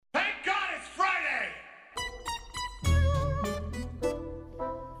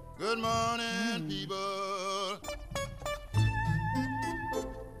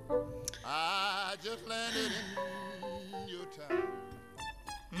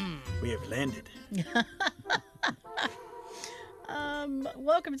We have landed.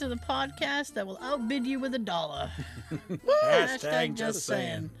 Welcome to the podcast that will outbid you with $1. Hashtag just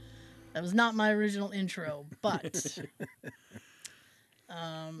saying. That was not my original intro, but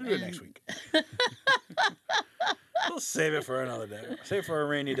We'll do it next week. We'll save it for another day. Save it for a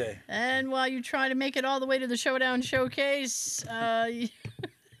rainy day. And while you try to make it all the way to the Showdown Showcase,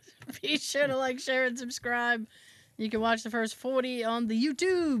 be sure to like, share, and subscribe. You can watch the first 40 on the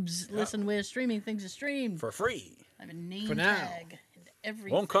YouTubes. Yep. Listen where streaming things are streamed. For free. I have a name for now. tag into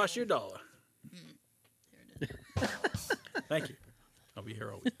everything. Won't cost you $1. Here it is. Thank you. I'll be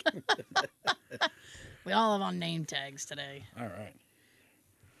here all week. We all have on name tags today. All right.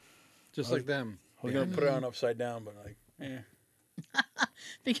 Just like them. We're going to put it on upside down, but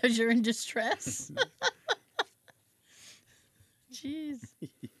Because you're in distress? Jeez.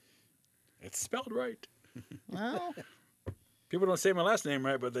 It's spelled right. Well, people don't say my last name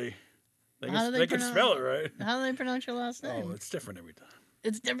right, but they they can spell it right. How do they pronounce your last name? Oh, it's different every time.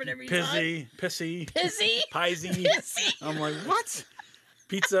 It's different every time. Pissy. Pissy? Pisey. Pissy. I'm like, what?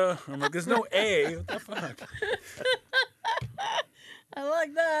 Pizza. I'm like, there's no A. What the fuck? I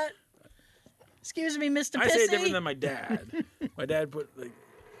like that. Excuse me, Mr. Pissy. I say it different than my dad. My dad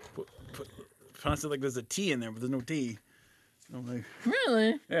pronounced it like there's a T in there, but there's no T. I'm like,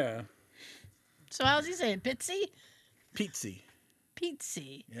 really? Yeah. So how's he say it? Pitsy? Pizzy.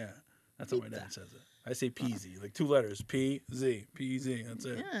 Pizzy. Yeah. That's how my dad says it. I say peasy, like 2 letters. P-Z. P-Z. That's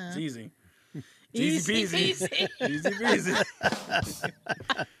it. Yeah. It's easy. Easy peasy. Easy peasy.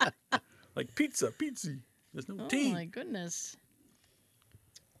 Like pizza. Pizzy. There's no T. Oh, my goodness.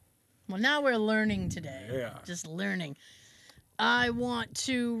 Well, now we're learning today. Yeah. Just learning. I want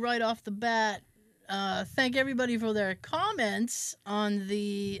to, right off the bat, thank everybody for their comments on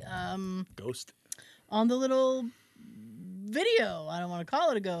the Ghost. On the little video. I don't want to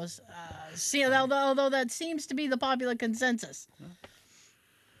call it a ghost. Although that seems to be the popular consensus.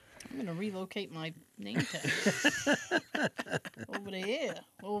 I'm going to relocate my name tag. Over here.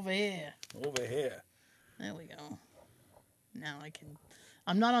 Over here. There we go. Now I can...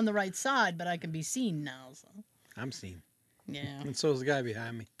 I'm not on the right side, but I can be seen now. So. I'm seen. Yeah. And so is the guy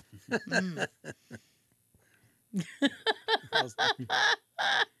behind me.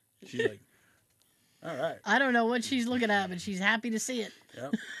 She's like, all right. I don't know what she's looking at, but she's happy to see it.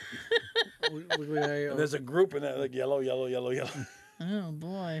 Yep. There's a group in that, like yellow. Oh,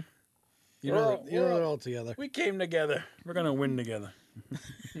 boy. You're all together. We came together. We're going to win together.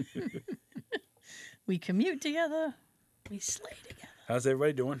 We commute together. We slay together. How's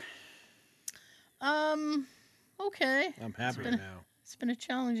everybody doing? Okay. I'm happier now. It's been a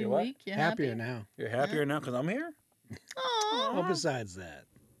challenging what? week. You Happier happy? now. You're happier now because I'm here? Aww. Oh, besides that.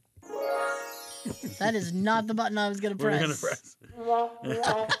 That is not the button I was going to What are press. you going to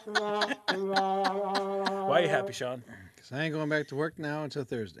press? Why are you happy, Sean? Because I ain't going back to work now until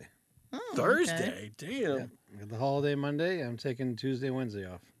Thursday. Oh, Thursday? okay. Damn. Yep. I got the holiday Monday. I'm taking Tuesday, Wednesday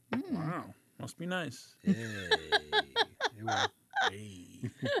off. Wow. Must be nice. Hey. It will. Hey.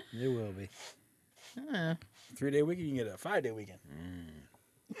 It will be. 3-day weekend, you can get a 5-day weekend.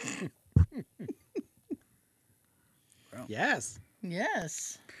 Well, Yes.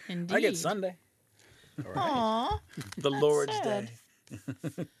 Yes, indeed. I get Sunday. All right. Aw, The That's Lord's sad. Day.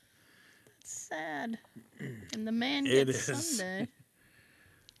 that's sad. And the man It gets is. Sunday.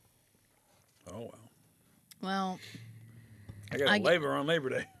 Oh, well. Well, I got to labor on Labor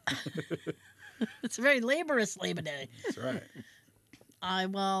Day. it's a very laborious Labor Day. That's right.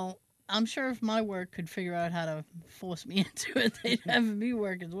 I'm sure if my work could figure out how to force me into it, they'd have me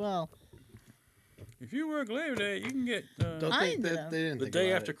work as well. If you work Labor Day, you can get Don't I think ended that up- they didn't the think day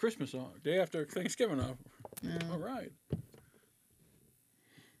about after it. Christmas off, day after Thanksgiving off. Yeah. All right.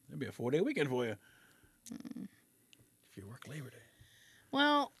 That'd be a 4-day weekend for you. If you work Labor Day.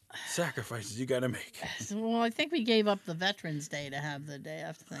 Well, Sacrifices you got to make. I think we gave up the Veterans Day to have the day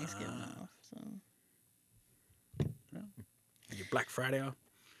after Thanksgiving off. So You get Black Friday off.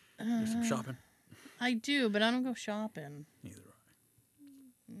 Do some shopping. I do, but I don't go shopping. Neither do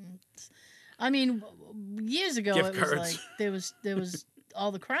I mean, years ago Gift it was cards. like there was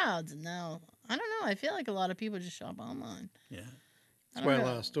all the crowds, and now I don't know. I feel like a lot of people just shop online. I. Yeah. That's why a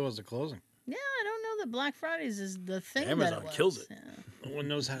lot of stores are closing. Yeah, I don't know that Black Fridays is the thing. Amazon that it was. kills it. Yeah. No one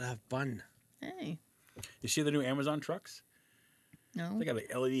knows how to have fun. Hey, You see the new Amazon trucks? no. They got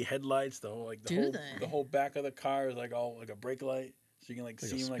like LED headlights. The whole Do they? the whole back of the car is like all like a brake light, so you can like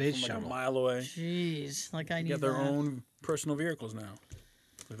Like a see them like space from like a shuttle. mile away. Jeez, like I They need got their that. own personal vehicles now,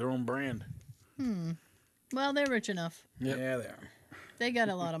 like their own brand. Well, they're rich enough. Yep. Yeah, they are. They got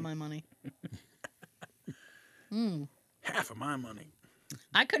a lot of my money. Half of my money.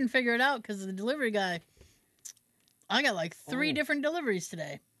 I couldn't figure it out because the delivery guy. I got like 3 Oh. different deliveries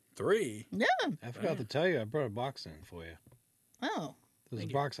today. 3. Yeah. I forgot to tell you, I brought a box in for you. Oh, There's Thank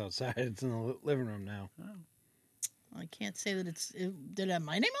a you. box outside. It's in the living room now. I can't say that did it have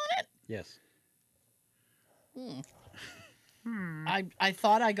my name on it? Yes. I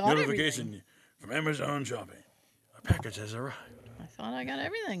thought I got Notification everything. from Amazon Shopping. A package has arrived. I thought I got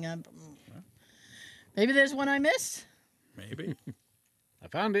everything. Maybe there's one I missed. Maybe. I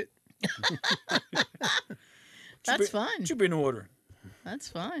found it. That's fine. Should be in order. That's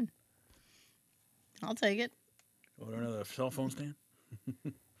fine. I'll take it. Order another cell phone stand.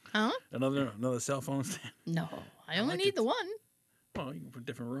 Huh? Another cell phone stand. No, I only like need it. the one. Well, you can put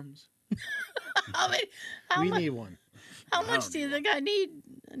different rooms. How We much? need one. How I much don't do you need think I need?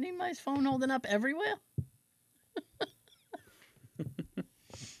 I need my phone holding up everywhere.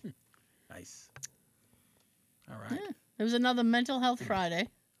 Nice. All right. Yeah. There was another mental health Friday.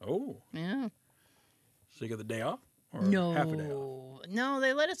 Oh, Yeah. so you got the day off? Or No. half a day off? No,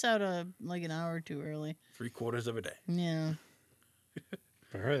 they let us out like an hour or two early. 3/4 of a day. Yeah.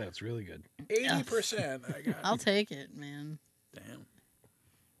 For her, that's really good. 80%. I got. I'll take it, man. Damn.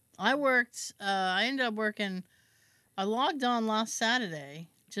 I worked. I ended up working. I logged on last Saturday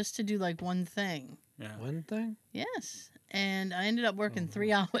just to do like one thing. Yeah. One thing? Yes, and I ended up working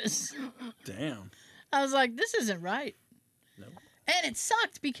 3 hours. Damn. I was like, this isn't right. No. And it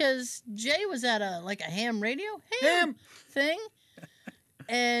sucked because Jay was at a ham radio thing,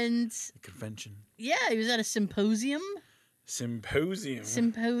 and Convention. yeah, he was at a symposium,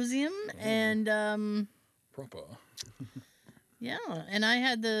 and Proper. yeah, and I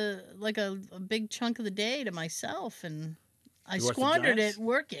had a big chunk of the day to myself, and I You watch the squandered Giants? it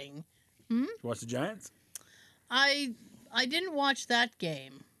working. You watch the Giants? I didn't watch that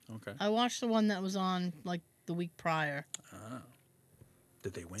game. Okay. I watched the one that was on like the week prior.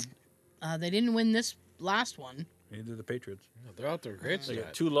 Did they win? They didn't win this last one. Neither did the Patriots. No, they're out there great. They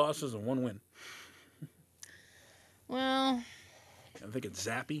got 2 losses and 1 win. Well, I think it's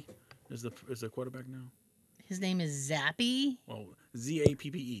Zappy is the quarterback now. his name is Zappy. Well,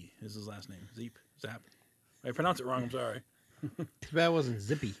 Zappe is his last name. Zap. I pronounced it wrong. I'm sorry. Too bad it wasn't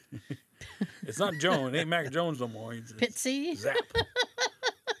Zippy. It's not Jones. It ain't Mac Jones no more. It's Pitsy. Zap.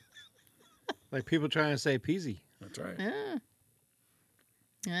 Like people trying to say Peasy. That's right. Yeah.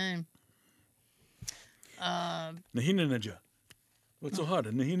 Yeah. Nahina Ninja. What's so hard?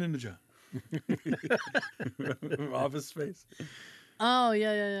 Nahina Ninja. Office Space. Oh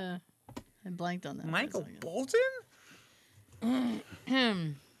yeah. I blanked on that. for a Michael second. Bolton? Hmm.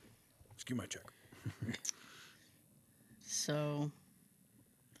 Excuse my check. So,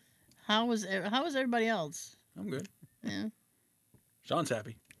 how was everybody else? I'm good. Yeah. Sean's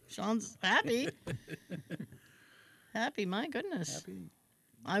happy. Sean's happy. Happy, my goodness.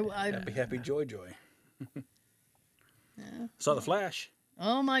 Happy, joy. Yeah. Saw The Flash.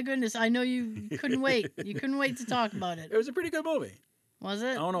 Oh my goodness! I know you couldn't wait. You couldn't wait to talk about it. It was a pretty good movie. Was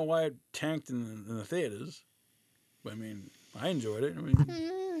I it? don't know why it tanked in the theaters, but I mean, I enjoyed it. I mean,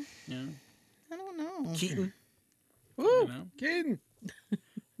 Mm, yeah. I don't know. Keaton, Woo! you know, Caden.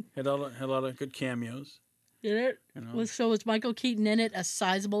 had a lot of good cameos. Did it? You know, So was Michael Keaton in it? A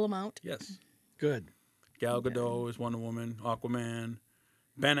sizable amount? yes. Good. Gal Gadot is Wonder Woman, Aquaman,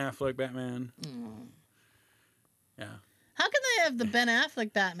 Ben Affleck, Batman. Yeah. How can they have the Ben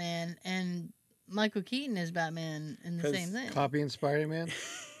Affleck Batman and Michael Keaton as Batman in the 'Cause same thing? Copying Spider-Man.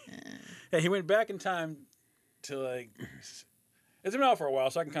 Yeah, he went back in time to like. It's been out for a while,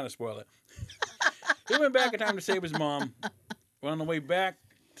 so I can kind of spoil it. He went back in time to save his mom. But on the way back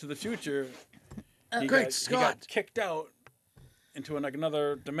to the future, he Great he got Scott. kicked out into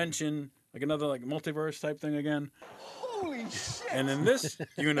another dimension, another multiverse type thing again. Holy shit! And in this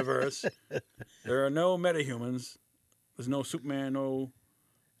universe, there are no metahumans. There's no Superman, no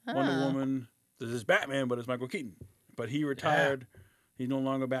Wonder Woman. There's this Batman, but it's Michael Keaton. But he retired. He's no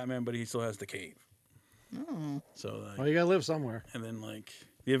longer Batman, but he still has the cave. Oh. So, Well, you gotta live somewhere. and then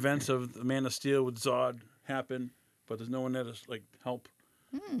the events of the Man of Steel with Zod happen, but there's no one there to help.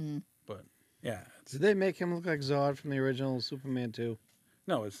 But yeah, Did they make him look like Zod from the original Superman 2?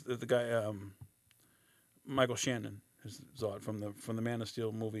 no, it's the guy Michael Shannon is Zod from the Man of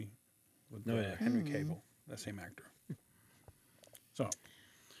Steel movie with Henry Cavill, that same actor. So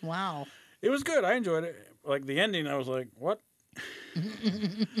Wow. it was good. I enjoyed it. Like the ending, I was like, what?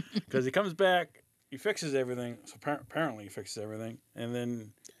 Because he comes back, he fixes everything. So apparently he fixes everything, and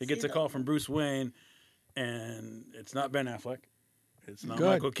then he gets a call from Bruce Wayne, and it's not Ben Affleck, it's not Good.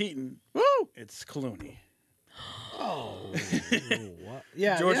 Michael Keaton, Woo! it's Clooney. Oh, what?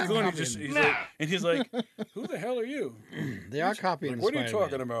 Yeah, George yeah, Clooney copying. he's like, who the hell are you? They are copying. Like, what are you Spider-Man.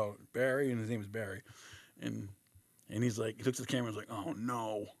 talking about, Barry? And his name is Barry, and he's like, he looks at the camera and is like, oh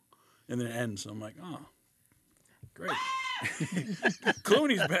no, and then it ends. I'm like, oh, great.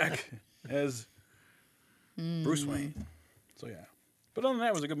 Clooney's back as Bruce Wayne. So yeah, but other than that,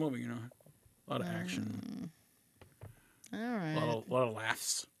 it was a good movie. You know, a lot of action, All right. a lot of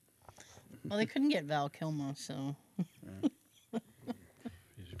laughs. Well, they couldn't get Val Kilmer, so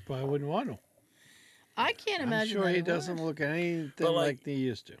You probably wouldn't want to. I can't I'm imagine. sure that he it doesn't would. look anything But, like he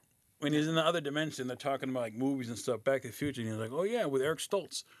used to. When he's in the other dimension, they're talking about like movies and stuff, Back to the Future, and he's like, "Oh yeah, with Eric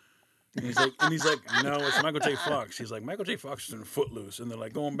Stoltz." And he's like, "No, it's Michael J. Fox." He's like, "Michael J. Fox is in Footloose," and they're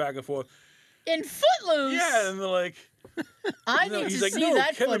like going back and forth. In Footloose. Yeah, and they're like, I no, need he's to like, see "No,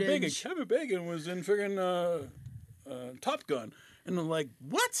 that Kevin footage. Bacon. Kevin Bacon was in friggin' Top Gun," and they're like,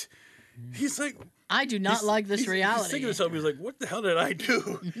 "What?" He's like, I do not like this He's reality. thinking to himself, he's like, "What the hell did I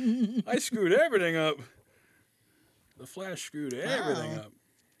do? I screwed everything up. The Flash screwed everything up."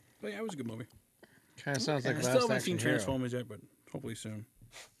 But yeah, it was a good movie. Kind of sounds like I Last still haven't Action seen Hero. Transformers yet, but hopefully soon.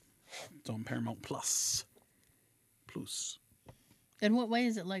 It's on Paramount Plus. In what way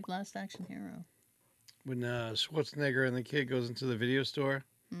is it like Last Action Hero? When Schwarzenegger and the kid goes into the video store,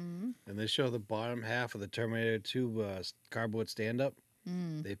 Mm-hmm. and they show the bottom half of the Terminator 2 cardboard stand-up,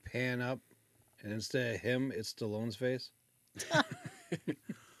 Mm. they pan up, and instead of him, it's Stallone's face.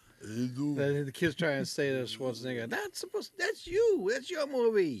 The kid's trying to say to Schwarzenegger, that's you. That's your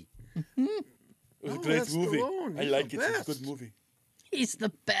movie. It was Oh, a great that's movie. Stallone. I He's like the it. It's a best. good movie. He's the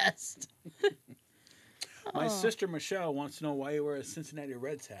best. My sister Michelle wants to know why you wear a Cincinnati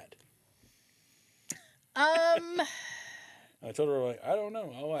Reds hat. I told her, like, I don't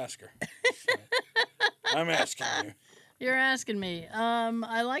know. I'll ask her. So, I'm asking you. You're asking me.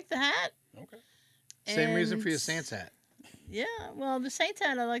 I like the hat. Okay. Same reason for your and- Saints hat. Yeah, well, the Saints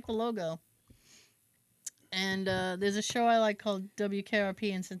hat, I like the logo. And there's a show I like called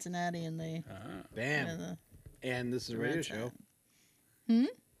WKRP in Cincinnati, and they. Bam. Yeah, the And this is a radio Reds show. hat. Hmm?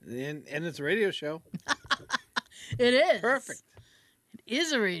 And it's a radio show. It is. Perfect. It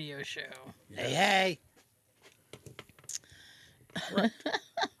is a radio show. Hey, hey.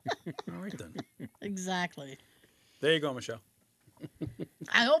 All right then. Exactly. There you go, Michelle.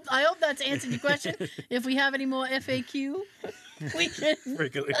 I hope that's answered your question. If we have any more FAQ, we can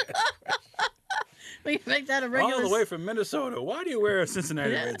Freakily. make that a regular. All the way from Minnesota. Why do you wear a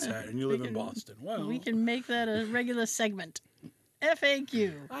Cincinnati Yeah. Reds hat and you We live in can- Boston? Well, We can make that a regular segment.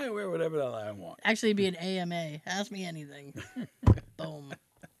 FAQ. I wear whatever the hell I want. Actually, it'd be an AMA. Ask me anything. Boom.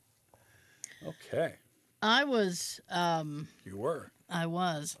 Okay. I was You were. I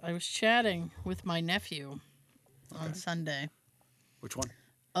was chatting with my nephew on Sunday. Which one?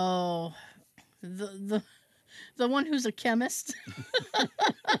 Oh, the one who's a chemist.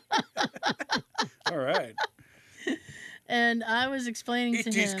 All right. And I was explaining Eat to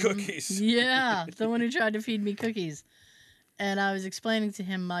these him. cookies. Yeah, the one who tried to feed me cookies. And I was explaining to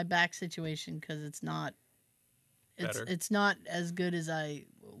him my back situation because it's not Better. it's not as good as I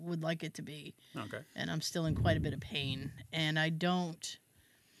would like it to be. Okay. And I'm still in quite a bit of pain. And I don't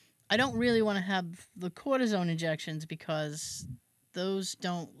really want to have the cortisone injections because those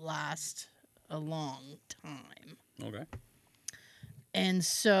don't last a long time. Okay. And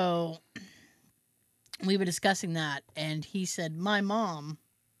so we were discussing that, and he said, my mom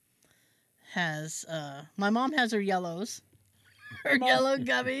has her yellows, her yellow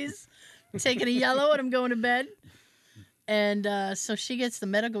gummies, taking a yellow, and I'm going to bed. And so she gets the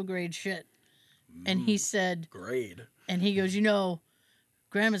medical grade shit. And he said, Grade. and he goes,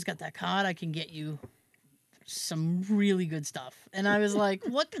 Grandma's got that card. I can get you some really good stuff. And I was like,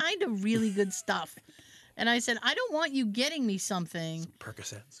 what kind of really good stuff? And I said, I don't want you getting me something.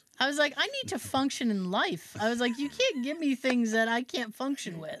 Percocets. I was like, I need to function in life. I was like, you can't give me things that I can't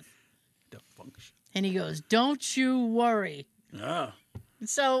function with. The function. And he goes, don't you worry. Ah.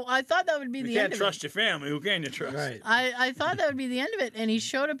 So I thought that would be You the can't end of trust it. your family. Who can you trust? Right. I thought that would be the end of it. And he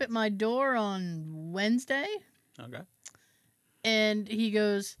showed up at my door on Wednesday. Okay. And he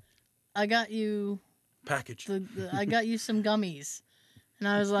goes, I got you Package. I got you some gummies. And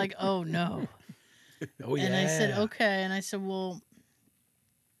I was like, oh no. Oh, yeah. And I said, okay. And I said, well,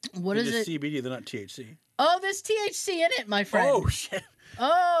 what They're is just it? CBD. They're not THC. Oh, there's THC in it, my friend. Oh shit.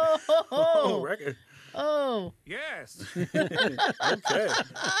 Oh, Oh, record. oh. Yes. Okay.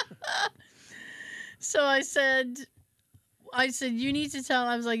 So I said, you need to tell.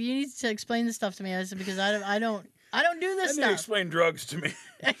 I was like, you need to explain this stuff to me. I said because I don't do this And they stuff. explain drugs to me.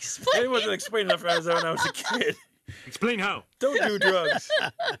 Explain. It wasn't explained enough when I was a kid. Explain how. Don't do drugs.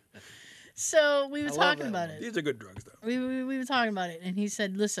 So we were I love talking that about one. it. These are good drugs, though. We were talking about it, and he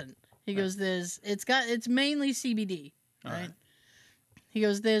said, "Listen," he goes, it's mainly CBD, All right? right. He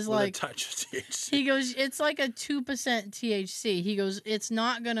goes, "There's With like." a touch of THC. He goes, it's like a 2% THC. He goes, it's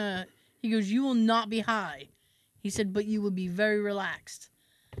not gonna. He goes, you will not be high. He said, but you will be very relaxed.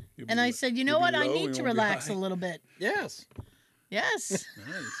 You'll And be I lo- said, you you'll know be what? I low need and to you won't be relax high. a little bit. Yes. Yes.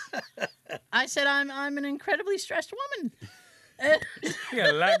 Nice. I said, I'm an incredibly stressed woman. And You got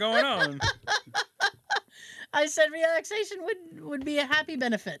a lot going on. I said, relaxation would be a happy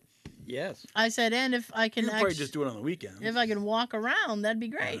benefit. Yes. I said, and if I You can could probably just do it on the weekends. if I can walk around, that'd be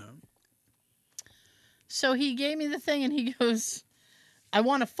great. Yeah. So he gave me the thing, and he goes, I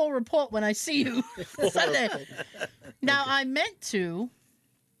want a full report when I see you Sunday. Now, I meant to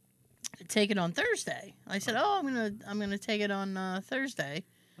take it on Thursday. I said, oh, I'm gonna take it on Thursday.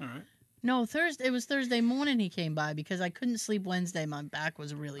 All right. No, Thursday. It was Thursday morning he came by because I couldn't sleep Wednesday. My back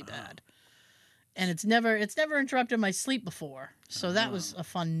was really bad, and it's never interrupted my sleep before. So that was a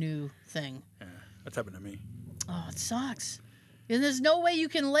fun new thing. Yeah. That's happened to me. Oh, it sucks. And there's no way you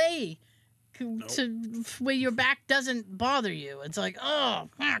can lay to where your back doesn't bother you. It's like, oh,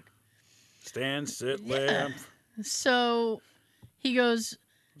 fuck. Stand, sit, lay. Yeah. So he goes,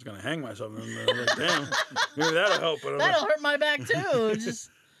 I was gonna hang myself. And I'm like, damn, maybe that'll help. But I'm that'll like, hurt my back too. Just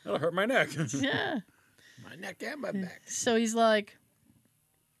that'll hurt my neck. yeah. My neck and my back. So he's like,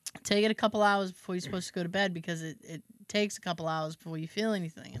 take it a couple hours before you're supposed to go to bed because it takes a couple hours before you feel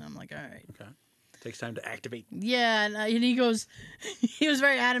anything. And I'm like, all right. Okay. Takes time to activate. Yeah, and he goes, he was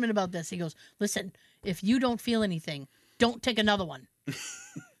very adamant about this. He goes, listen, if you don't feel anything, don't take another one.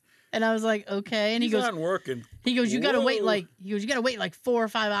 And I was like, okay. And he He's goes, not working. he goes, you gotta wait Whoa. you gotta wait like 4 or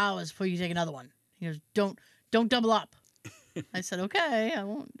 5 hours before you take another one. He goes, don't double up. I said, okay, I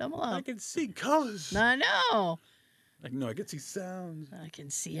won't double I up. can see colors. I know. Like, no, I can see sounds. I can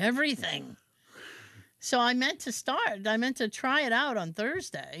see everything. So I meant to try it out on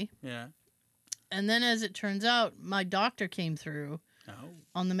Thursday. Yeah. And then as it turns out, my doctor came through Oh.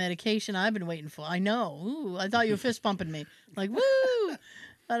 on the medication I've been waiting for. I know. Ooh, I thought you were fist bumping me. Like, woo!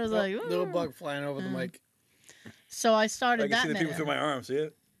 I was like, ooh. Little bug flying over the mic. So I I started can that see the people through med. my arm. See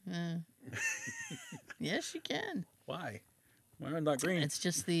it? Yes, you can. Why? Why am I not green? It's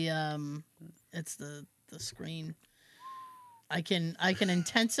just the screen. I can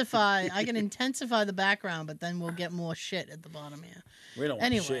intensify the background, but then we'll get more shit at the bottom here. We don't want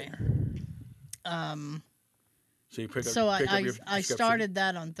Anyway, shit. So you pick up. so pick up I your I prescription. started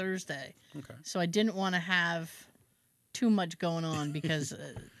that on Thursday. Okay. So I didn't want to have too much going on because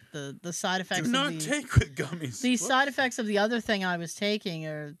the side effects Do not of take with gummies. these Whoops. side effects of the other thing I was taking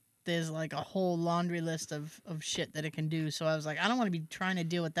are there's like a whole laundry list of shit that it can do. So I was like, I don't want to be trying to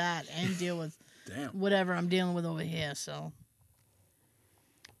deal with that and deal with Damn. whatever I'm dealing with over here. So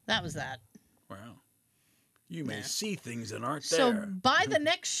that was that. Wow. You may Yeah. see things that aren't So there. by the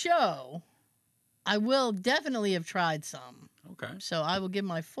next show, I will definitely have tried some. Okay. So I will give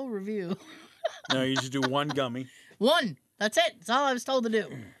my full review. No, you just do one gummy. One. That's it. That's all I was told to do.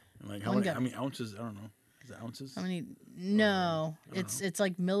 Like One how gummy. many ounces? I don't know. Is it ounces? How many? No, I don't it's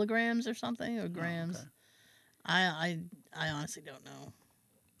like milligrams or something or grams. okay. I honestly don't know.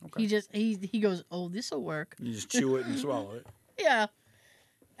 Okay. He just he goes, oh, this will work. You just chew it and swallow it. Yeah.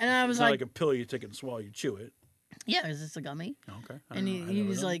 And I was It's not like, like a pill you take it and swallow. You chew it. yeah, is this a gummy? Oh, okay. I And don't know. I he never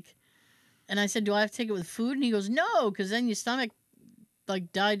was know. like, and I said, do I have to take it with food? And he goes, no, because then your stomach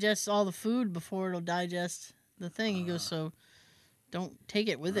like digests all the food before it'll digest the thing. He goes, so don't take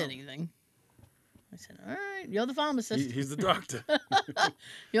it with anything. I said, all right, you're the pharmacist. He's the doctor.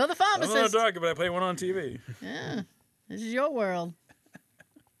 You're the I'm not a pharmacist. doctor, but I play one on TV. Yeah, this is your world.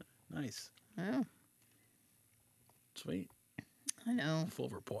 Nice. Yeah, Sweet. I know. Full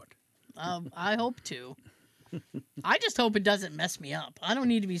report. I hope to. I just hope it doesn't mess me up. I don't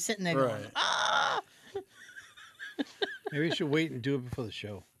need to be sitting there going, Right. ah. Maybe you should wait and do it before the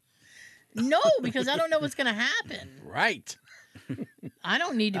show. No, because I don't know what's gonna happen. Right. I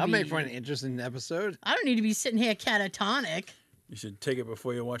don't need to I'll be. make for an interesting episode. I don't need to be sitting here catatonic. You should take it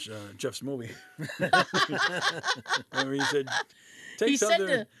before you watch Jeff's movie. Remember he said, take He said something.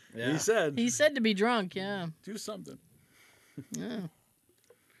 to- Yeah. He said, He said to be drunk. Yeah. do something. Yeah.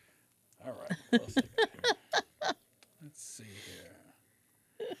 All right. What else I got here? Let's see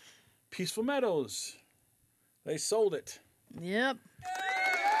here. Peaceful Meadows. They sold it. Yep.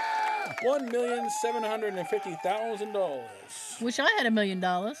 $1,750,000. Wish I had $1 million.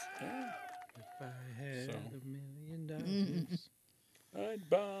 If I had So. $1 million. I'd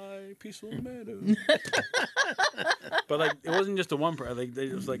buy Peaceful Meadows. But like, it wasn't just the one part. Like,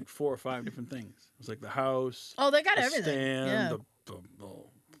 it was like 4 or 5 different things. It was like the house, Oh, they got the everything. stand, Yeah.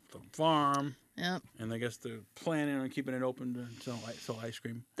 the the farm, Yep. and I guess they're planning on keeping it open to sell ice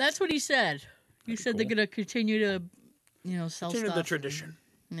cream. That's what he said. He That'd be said they're cool. gonna continue to, sell Continue stuff. the tradition.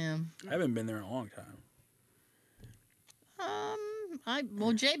 Yeah. I haven't been there in a long time.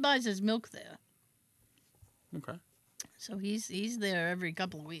 Jay buys his milk there, Okay. so he's there every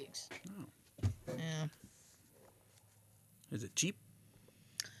couple of weeks. Oh. Yeah. Is it cheap?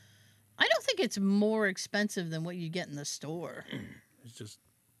 I don't think it's more expensive than what you get in the store. It's just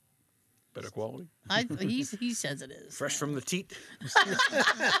better quality. He says it is. Fresh from the teat.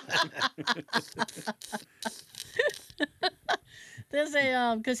 There's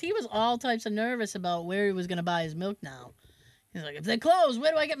a because he was all types of nervous about where he was gonna buy his milk now. He's like, if they close,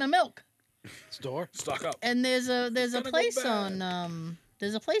 where do I get my milk? Store. Stock up. And there's a gonna go place bad. on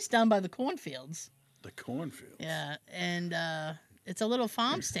there's a place down by the cornfields. The cornfields. Yeah, and it's a little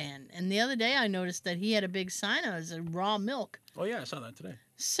farm stand. And the other day I noticed that he had a big sign on it as raw milk. Oh yeah, I saw that today.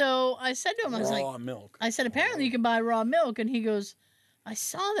 So I said to him, I was like, Raw milk. I said, apparently you can buy raw milk. And he goes, I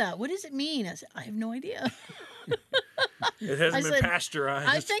saw that. What does it mean? I said, I have no idea. It hasn't I been said, pasteurized.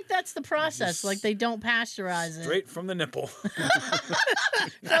 I think that's the process. Just Like they don't pasteurize it. Straight from the nipple.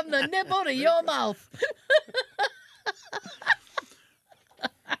 From the nipple to your mouth.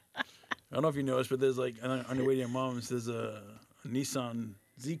 I don't know if you noticed, but there's like on your way to your mom's, there's a Nissan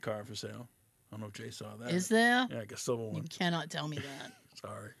Z car for sale. I don't know if Jay saw that. Is there? Yeah, like a silver You one. cannot tell me that.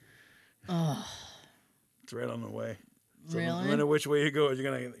 Sorry, Oh, it's right on the way. So no really? matter which way you go, you're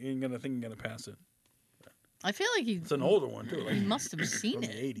gonna think you're gonna pass it. I feel like It's an older one too, like he must have seen from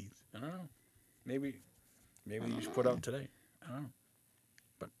it. the '80s. I don't know. Maybe you should put out today. I don't know,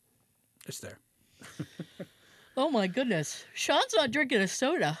 but it's there. Oh my goodness. Sean's not drinking a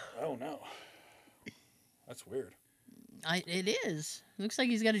soda. Oh no, that's weird. It is. Looks like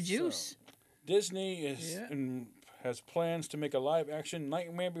he's got a juice. Disney has plans to make a live-action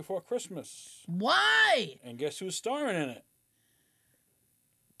Nightmare Before Christmas, Why? and guess who's starring in it?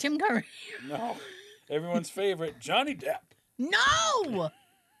 Tim Curry. No, everyone's favorite, Johnny Depp. No!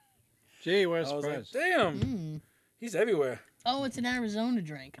 Gee, what a I was like, surprise. damn, Mm. he's everywhere. Oh, it's an Arizona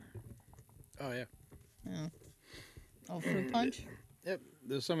drink. Oh, yeah. Yeah. Oh, fruit punch? Yep.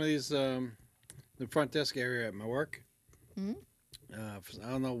 There's some of these, the front desk area at my work. Mhm. I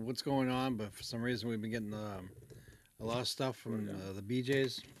don't know what's going on, but for some reason we've been getting a lot of stuff from the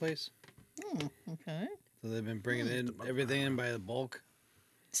BJ's place. Oh, okay. So they've been bringing in everything in by the bulk.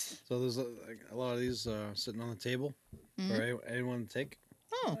 So there's a lot of these sitting on the table for anyone to take.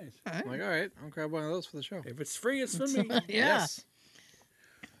 Oh, Nice. all right. I'm like, all right, I'll grab one of those for the show. If it's free, it's for me. Yeah. Yes.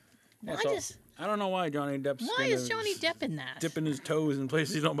 Why, So, does, I don't know why Johnny Depp's why gonna is Johnny Depp in that? dipping his toes in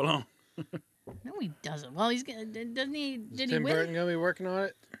places he don't belong. No, he doesn't. Well, he's gonna. Doesn't he? Did he Tim win? Burton gonna be working on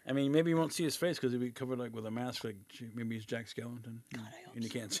it? I mean, maybe you won't see his face because he'll be covered like with a mask, like maybe he's Jack Skellington, God, I hope and you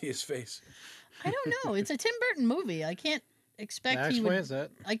so. can't see his face. I don't know. It's a Tim Burton movie. I can't expect That he would. explains that.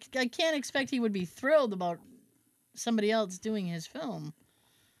 I can't expect he would be thrilled about somebody else doing his film.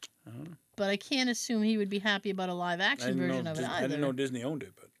 I don't know. But I can't assume he would be happy about a live action version of it I either. didn't know Disney owned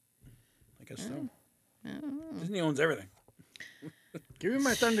it, but I guess so. I don't know. Disney owns everything. Give me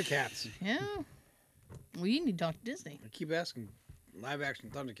my Thundercats. Yeah. Well, you need to talk to Disney. I keep asking live action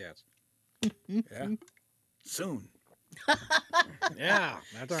Thundercats. Yeah, soon. Yeah,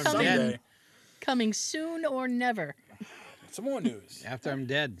 after I'm Coming. dead. Someday. Coming soon or never. Some more news. After I'm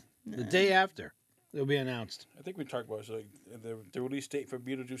dead. The day after, it'll be announced. I think we talked about it. So, like, the release date for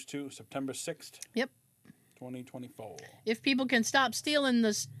Beetlejuice 2, September 6th. Yep. 2024. If people can stop stealing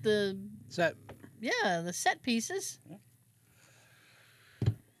the Set. set pieces.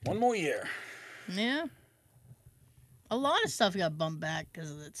 One more year. Yeah. A lot of stuff got bumped back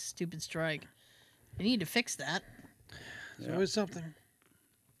because of that stupid strike. They need to fix that. There's always something.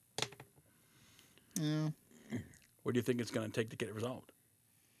 Yeah. What do you think it's going to take to get it resolved?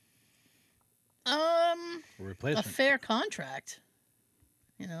 A A replacement. fair contract.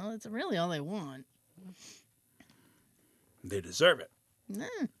 You know, that's really all they want. They deserve it. Yeah.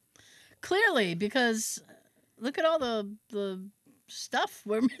 Clearly, because look at all the stuff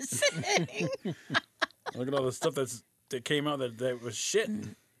we're missing. Look at all the stuff that came out that was shit.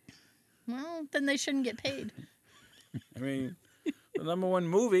 Well, then they shouldn't get paid. I mean, the number one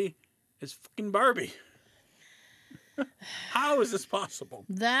movie is fucking Barbie. How is this possible?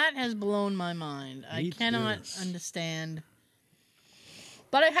 That has blown my mind. I Me cannot too. understand.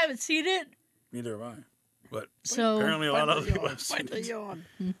 But I haven't seen it, Neither have I. But so apparently a lot of other people have seen Fight the it. yawn.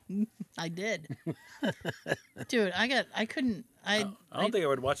 I did. Dude, I couldn't. I don't think I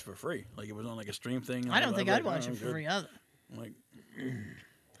would watch it for free. Like it was on like a stream thing. I don't think I'd like, watch oh, it for good. free either. I'm like,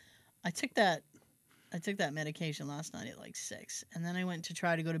 I took that I took that medication last night at like 6, and then I went to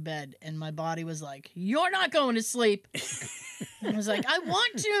try to go to bed, and my body was like, "You're not going to sleep." I was like, "I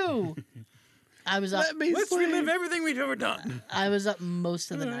want to." I was up. Let's relive everything we've ever done. I was up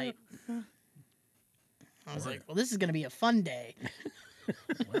most of the night. I was like, "Well, this is going to be a fun day."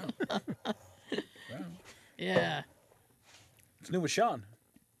 Wow. Yeah. It's new with Sean.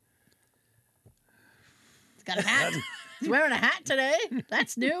 He's got a hat. He's wearing a hat today.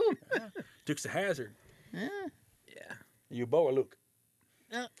 That's new. Dukes of Hazzard. Yeah. Yeah. You Bo or Luke?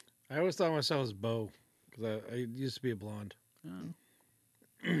 I always thought myself as Bo because I used to be a blonde.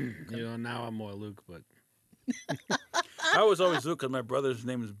 You know, now I'm more Luke, but I was always Luke because my brother's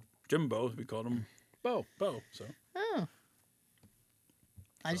name is Jimbo. We called him Bo. Bo. So Oh.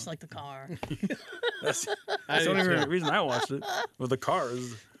 I just like the car. that's the only reason I watched it. With the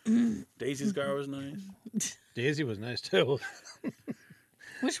cars. Daisy's car was nice. Daisy was nice too.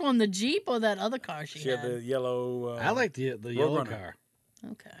 Which one, the Jeep or that other car she She had the yellow. I like the yellow Roadrunner. car.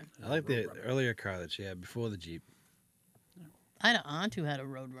 Okay. I like the earlier car that she had before the Jeep. I had an aunt who had a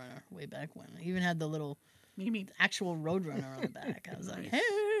Roadrunner way back when. I even had the little actual Roadrunner on the back. I was like, Nice.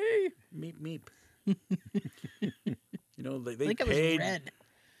 hey. Meep meep. You know they I think it was paid. red.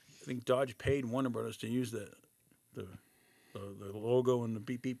 I think Dodge paid Warner Brothers to use the logo and the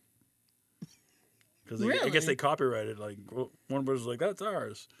beep beep. Because I guess they copyrighted. Like Warner Brothers was like, that's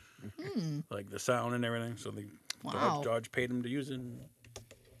ours. Like the sound and everything. So Wow. Dodge paid them to use it.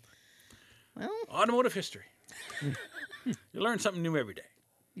 Well, Automotive history. You learn something new every day.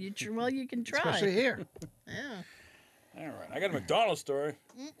 you can try. Especially here. Yeah. All right, I got a McDonald's story.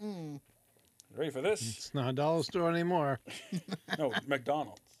 Ready for this? It's not a dollar store anymore. No,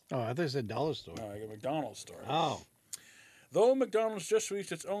 McDonald's. Oh, I thought you said dollar store. No, I got a McDonald's story. Oh. Though McDonald's just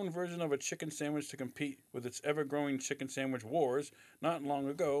released its own version of a chicken sandwich to compete with its ever-growing chicken sandwich wars not long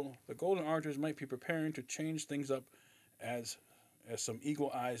ago, the Golden Arches might be preparing to change things up as some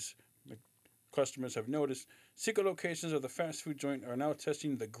eagle eyes customers have noticed. Secret locations of the fast food joint are now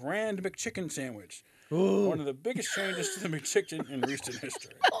testing the Grand McChicken sandwich, one of the biggest changes to the McChicken in recent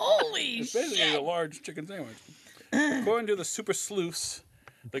history. Holy It's basically shit. a large chicken sandwich. According to the Super Sleuths,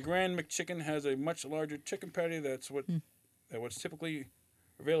 the Grand McChicken has a much larger chicken patty than what's typically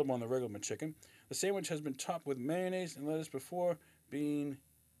available on the regular McChicken. The sandwich has been topped with mayonnaise and lettuce before being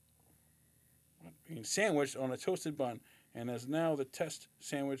sandwiched on a toasted bun, and as now the test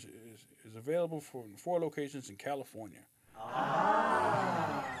sandwich is available in 4 locations in California.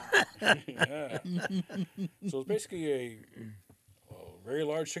 Yeah. So it's basically a very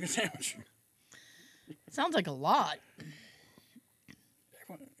large chicken sandwich. Sounds like a lot.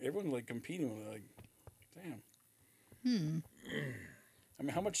 Everyone's like competing with it. Like, damn. I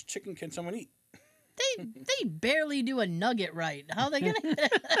mean, how much chicken can someone eat? They barely do a nugget right. How are they gonna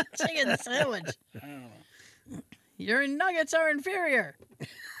get a chicken sandwich? I don't know. Your nuggets are inferior.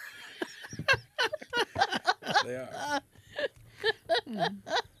 They are.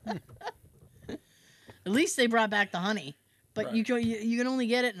 At least they brought back the honey, but Right. you can only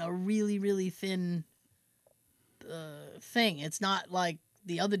get it in a really really thin thing. It's not like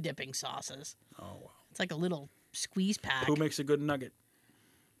the other dipping sauces. Oh, wow. It's like a little squeeze pack. Who makes a good nugget?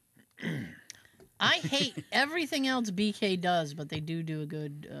 I hate everything else BK does, but they do a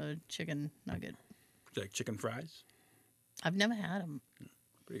good chicken nugget. Like chicken fries? I've never had them.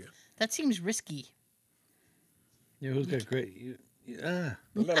 Pretty good. That seems risky. Yeah, who's got great? La,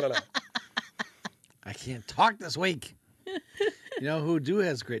 la, la. I can't talk this week. You know who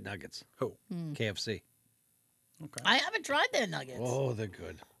has great nuggets? Who? KFC. Okay. I haven't tried their nuggets. Oh, they're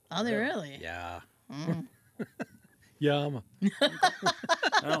good. Are they really? Yeah. Mm. Yum.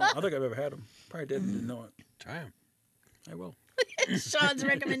 I don't think I've ever had them. Probably didn't know it. Try them. I will. Sean's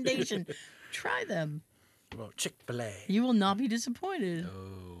recommendation. Try them. Well, Chick-fil-A. You will not be disappointed.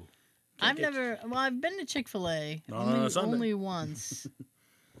 Oh. I've been to Chick-fil-A On a Sunday. only once.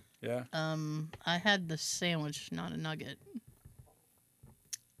 Yeah. I had the sandwich, not a nugget.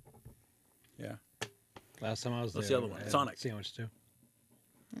 Yeah. Last time I was What's there, the other one? I had Sonic. sandwich too.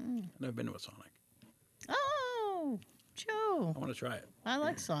 I've never been to a Sonic. Oh, Joe. I want to try it. I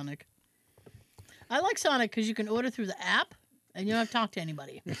like Sonic. I like Sonic because you can order through the app and you don't have to talk to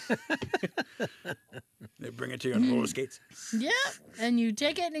anybody. They bring it to you on roller skates. Yeah, and you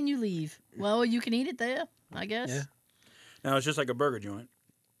take it and you leave. Well, you can eat it there, I guess. Yeah. Now, it's just like a burger joint.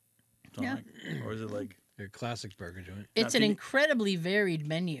 Yeah. Sonic. Or is it like, Your classic burger joint. It's Now, an can you- incredibly varied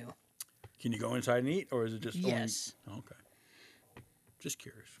menu. can you go inside and eat? Or is it just Yes. only... Oh, okay. Just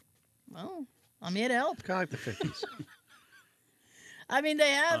curious. Well, I'm here to help. Kind of like the 50s. I mean,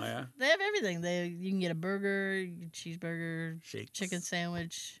 they have Oh, yeah? everything. You can get a burger, cheeseburger, Shakes. chicken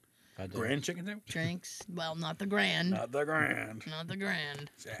sandwich, Grand chicken sandwich? drinks. Well, not the grand. Not the grand. Not the grand.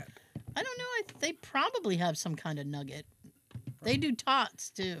 Sad. I don't know. They probably have some kind of nugget. They do tots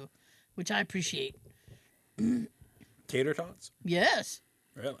too, which I appreciate. Tater tots? Yes.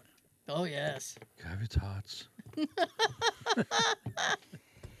 Really? Oh yes. Have your tots.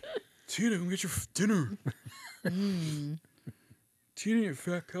 Tina, come get your dinner. Tina, you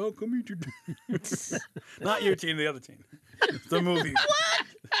fat cow, come eat your dinner. Not you, Tina, the other Tina. The movie.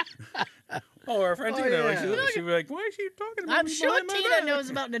 What? Oh, our friend Tina. yeah. She'd be like, why is she talking about I'm me sure behind my Tina back? knows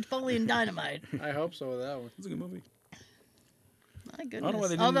about Napoleon Dynamite. I hope so with that one. It's a good movie. My I goodness.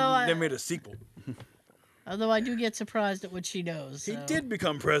 don't know why they, they made a sequel. Although I do get surprised at what she knows. He so, did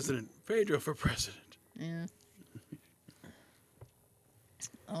become president. Pedro for president. Yeah.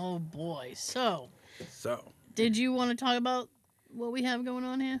 Oh boy. So, did you want to talk about what we have going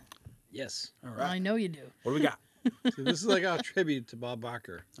on here? Yes. All I right. know you do. What do we got? So this is like our tribute to Bob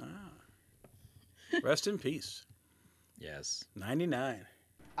Barker. Rest in peace. Yes. 99.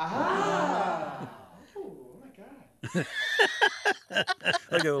 Ah! Oh my God.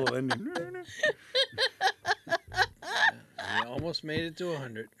 Like a little ending. He almost made it to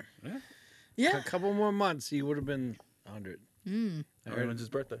 100. Yeah. A couple more months, he would have been 100. Mm. I When's heard, his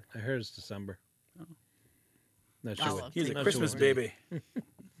birthday? I heard it's December. Not I'll sure. have He's a Not Christmas sure. baby.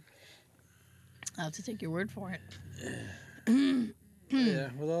 I'll have to take your word for it. Yeah,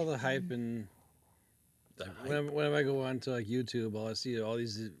 with all the hype and whenever I go onto like YouTube, I see all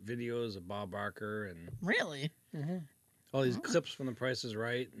these videos of Bob Barker and Really? all these clips from The Price is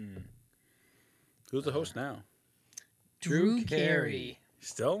Right and Who's the host now? Drew Carey.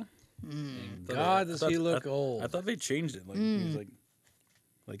 Still? Mm. God, does he look old? I thought they changed it. Like he was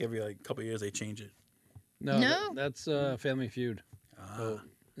like every couple of years they change it. No, No. that's Family Feud. Ah, Oh,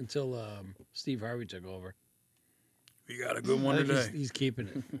 until Steve Harvey took over. we got a good one I think today. he's keeping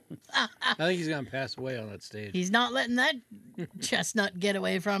it. I think he's gonna pass away on that stage. He's not letting that chestnut get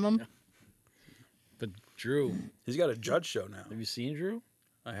away from him. But Drew, He's got a judge show now. have you seen Drew?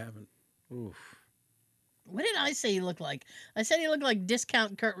 I haven't. Oof. What did I say he looked like? I said he looked like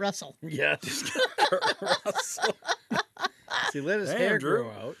discount Kurt Russell. Yes. Kurt Russell. He let his Damn, hair Drew. grow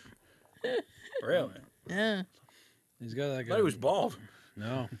out. Really? Yeah. He's got like I thought he was bald.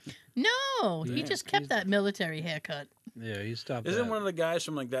 No. No, he Yeah, just kept that military haircut. Yeah, he stopped. Isn't that. one of the guys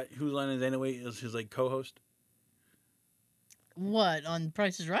from like that Whose Line Is It Anyway is his like co-host? What, on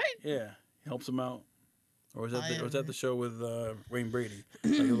Price is Right? Yeah, he helps him out. Or was that I or was that the show with Wayne Brady?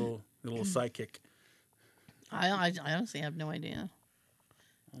 Like a little sidekick. I honestly have no idea.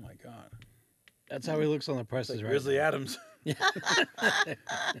 Oh my God! That's how he looks on The Price It's is like Right. Grizzly Adams.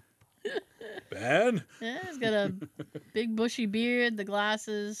 Ben. Yeah, he's got a big bushy beard, the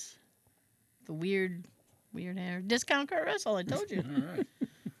glasses, the weird hair. Discount Kurt Russell, I told you. All right.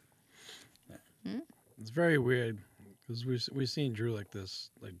 It's very weird because we've seen Drew like this,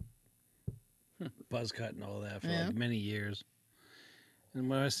 like buzz cut and all that for Yeah. like many years. And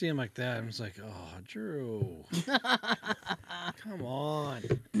when I see him like that, I'm just like, oh, Drew, come on.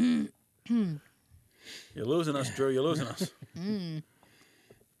 You're losing us, Drew. You're losing us. Mm.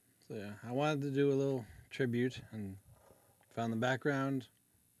 So yeah, I wanted to do a little tribute and found the background.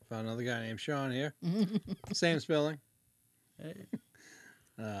 Found another guy named Sean here. Same spelling. Hey,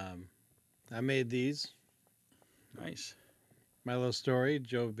 I made these. nice. My little story.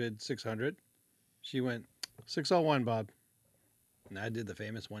 Joe bid 600. She went 601, Bob. And I did the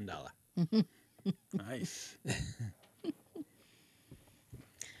famous $1. Nice.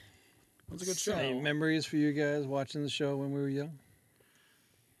 That's a good show. Any memories for you guys watching the show when we were young?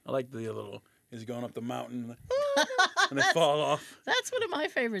 I like the little. He's going up the mountain and they fall off. That's one of my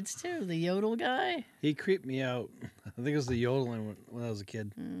favorites too. The yodel guy. He creeped me out. I think it was the yodeling when I was a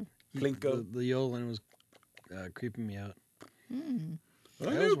kid. Plinko. The yodeling was creeping me out. Mm. A I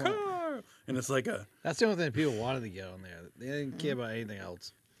new always want- car. And it's like That's the only thing people wanted to get on there. They didn't care about anything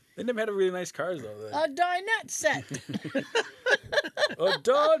else. they never had a really nice cars though. A dinette set. A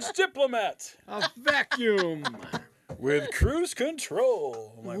Dodge Diplomat A vacuum. with cruise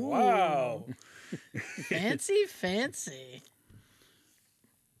control. I'm like, Ooh. wow. fancy.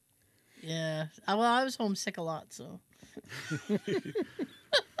 Yeah. Well, I was homesick a lot, so.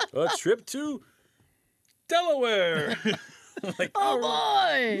 A trip to Delaware. I'm like, Oh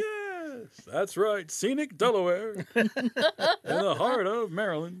boy! yes, that's right. Scenic Delaware. In the heart of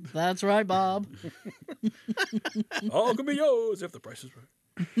Maryland. That's right, Bob. All can be yours if the price is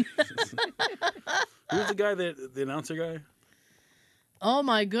right. Who's the guy the announcer guy? Oh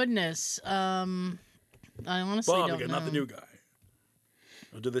my goodness. I honestly Bob don't again, know. not the new guy.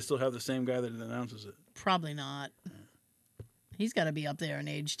 Or do they still have the same guy that announces it? Probably not. He's got to be up there in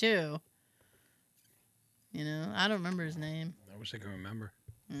age too. You know, I don't remember his name. I wish I could remember.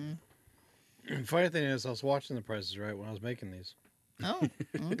 Mm. Funny thing is, I was watching The Price is Right when I was making these. Oh,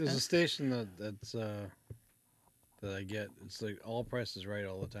 okay. There's a station that's that I get. It's like all Price is Right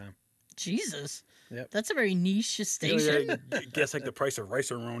all the time. Jesus. Yep. That's a very niche station. Yeah, guess like the price of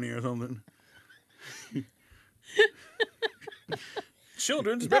rice-a-roni or something.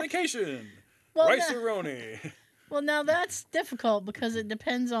 Children's medication. Well, Rice-a-roni. Well, now that's difficult because it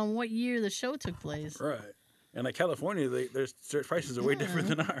depends on what year the show took place. Right. And like California, their prices are way different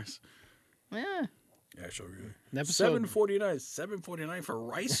than ours. Yeah. Yeah, sure. Really. An episode, $7.49 for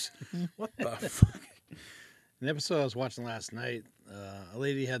rice? What the fuck? an episode I was watching last night, a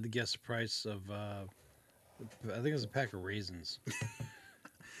lady had to guess the price of, I think it was a pack of raisins.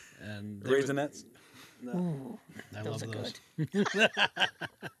 And Raisinets? Ooh, I those love are those. good.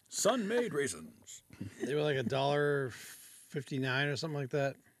 Sun-made raisins. They were like $1.59 or something like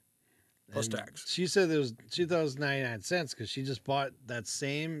that. Plus And tax. She said she thought it was 99 cents because she just bought that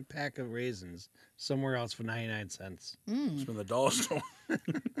same pack of raisins somewhere else for 99 cents. It's from the dollar store.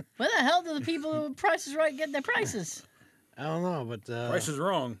 Where the hell do the people who Price is Right get their prices? I don't know, but Price is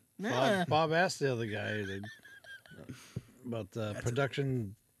wrong. Yeah. Bob asked the other guy about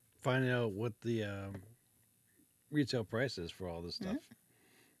production, finding out what the retail price is for all this stuff.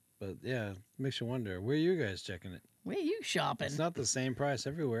 But yeah, it makes you wonder, where are you guys checking it? Where are you shopping? It's not the same price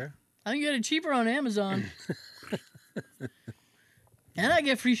everywhere. I can get it cheaper on Amazon. And I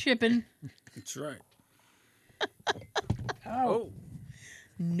get free shipping. That's right. Oh.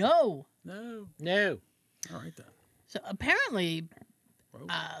 No. No. No. All right, then. So apparently, Whoa.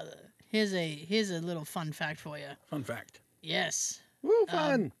 here's a little fun fact for you. Fun fact. Yes. Woo,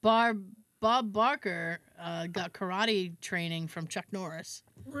 fun. Bob Barker got karate training from Chuck Norris.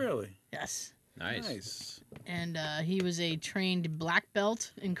 Really? Yes. Nice. And he was a trained black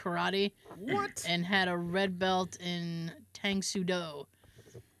belt in karate. What? And had a red belt in Tang Soo Do.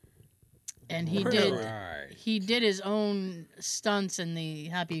 And Really? he did his own stunts in the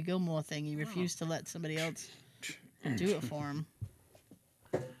Happy Gilmore thing. He refused to let somebody else do it for him.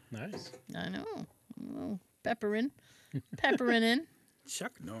 Nice. I know. Well, peppering in.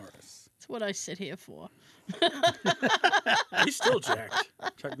 Chuck Norris. That's what I sit here for. He's still jacked.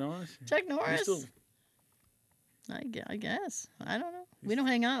 Chuck Norris? Chuck Norris? He's still... I guess. I don't know. We don't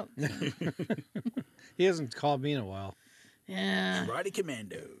hang out. He hasn't called me in a while. Yeah. Karate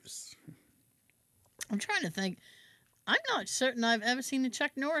Commandos. I'm trying to think. I'm not certain I've ever seen a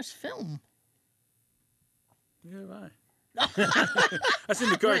Chuck Norris film. Yeah, have I seen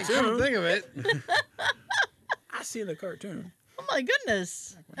the Come cartoon. think of it. I seen the cartoon. Oh my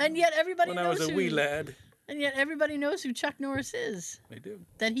goodness. And yet everybody When I knows was a wee lad. And yet everybody knows who Chuck Norris is. They do.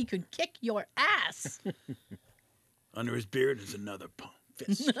 That he could kick your ass. Under his beard is another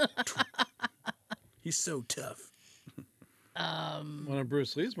fist. He's so tough. One of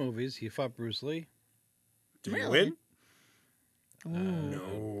Bruce Lee's movies, he fought Bruce Lee. Did Really? he win?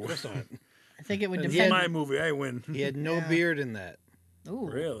 No. Of course not. I think it would It's depend. my movie. I win. He had no Yeah. beard in that. Ooh,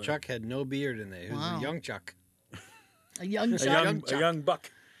 Really? Chuck had no beard in there. He was Wow. a young Chuck. a young A Chuck. young buck.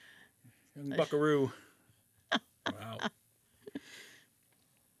 Young buckaroo. Wow.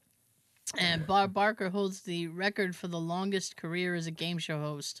 And Bob Barker holds the record for the longest career as a game show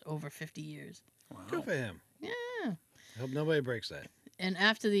host, over 50 years. Good Wow. for him. Yeah. I hope nobody breaks that. And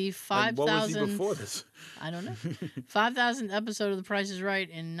after the And 5,000... what was he before this? I don't know. 5,000th episode of The Price is Right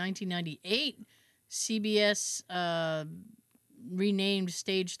in 1998, CBS renamed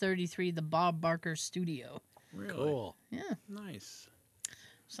Stage 33 the Bob Barker Studio. Really? Cool. Yeah. Nice.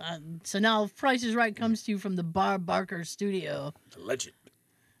 So now Price is Right comes to you from the Bob Barker Studio. It's a legend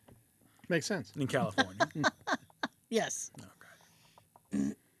Makes sense. in California. Yes.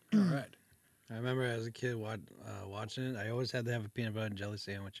 Okay. All right. I remember as a kid watching it, I always had to have a peanut butter and jelly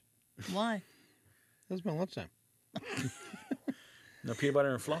sandwich. Why? That was my lunchtime. No peanut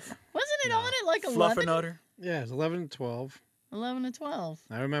butter and fluff? Wasn't it on at like Fluff 11? and utter? Yeah, it was 11 and 12. 11 to 12.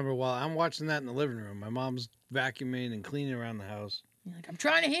 I remember while I'm watching that in the living room, my mom's vacuuming and cleaning around the house. You're like, I'm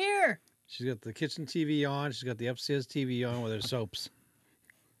trying to hear. She's got the kitchen TV on. She's got the upstairs TV on with her soaps.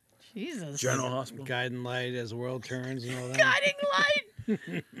 Jesus. General Hospital. Guiding light as the world turns and all that. Guiding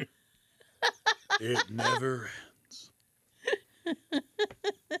light. It never ends.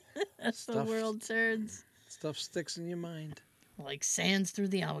 As the Stuff. world turns. Stuff sticks in your mind. Like sands through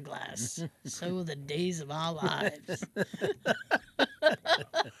the hourglass. So the days of our lives. I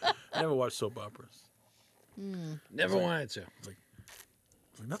never watched soap operas. Never wanted to. Like,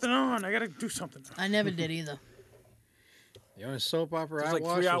 nothing on. I got to do something. I never did either. The only soap opera It was I like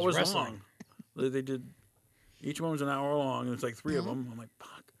watched 3 was hours wrestling. long. They did Each one was an hour long, and it's like 3 of them. I'm like,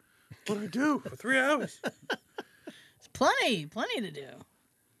 fuck, what do I do for 3 hours? It's plenty to do.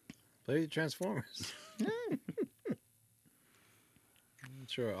 Play the Transformers. I'm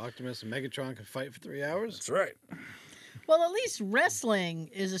sure Optimus and Megatron can fight for 3 hours. That's right. Well, at least wrestling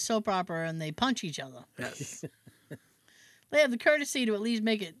is a soap opera and they punch each other. Yes. They have the courtesy to at least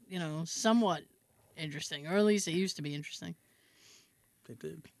make it, somewhat interesting. Or at least it used to be interesting. They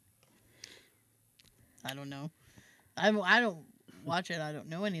did. I don't know. I don't watch it. I don't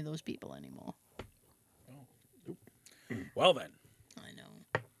know any of those people anymore. Well, then. I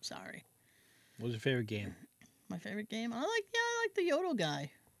know. Sorry. What was your favorite game? My favorite game? I like the Yodel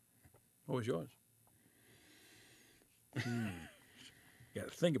guy. What was yours? You got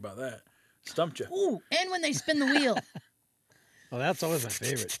to think about that. Stumped you. Ooh, and when they spin the wheel. Oh, that's always my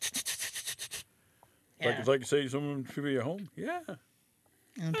favorite. Yeah. Like say someone should be at home? Yeah.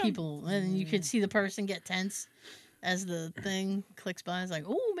 And you could see the person get tense as the thing clicks by. It's like,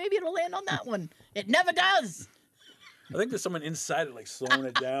 oh, maybe it'll land on that one. It never does. I think there's someone inside it, like slowing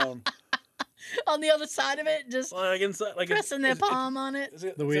it down. On the other side of it, just Like inside, like pressing their palm on it. It's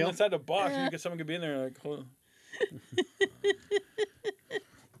The wheel? inside the box. Yeah. Someone could be in there like, hold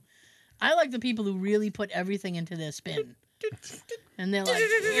I like the people who really put everything into their spin. And they're like,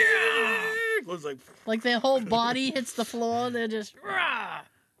 it was like their whole body hits the floor. They're just, rah.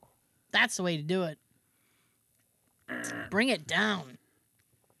 That's the way to do it. Bring it down.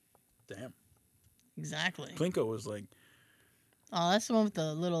 damn. Exactly. Plinko was like, Oh, that's the one with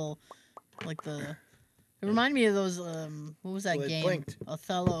the little, like the. It reminded me of those. What was that Well, it game? blinked.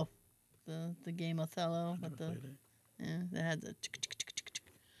 Othello, the game Othello with the. played it. Yeah, that had the.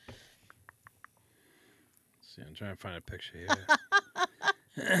 See, I'm trying to find a picture here.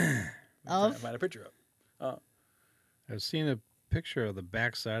 Of? Find a picture up. I've seen a picture of the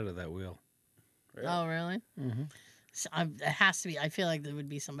backside of that wheel. Really? Oh, really? Mm-hmm. So, it has to be. I feel like there would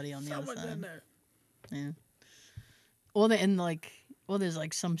be somebody on the Someone's other in side. there. Yeah. Or they in like, or there's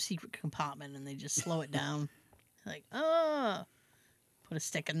like some secret compartment and they just slow it down, like put a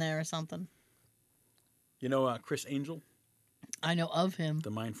stick in there or something. You know Chris Angel, I know of him. the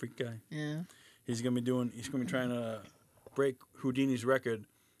mind freak guy. Yeah. He's gonna be trying to break Houdini's record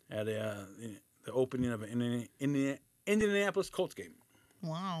at the opening of an Indianapolis Colts game.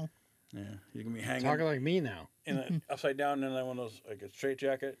 Wow. Yeah, he's gonna be hanging Talking like me now. in upside down in one of those like a straight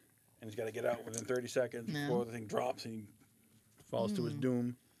jacket, and he's got to get out within 30 seconds Yeah. before the thing drops and he falls to his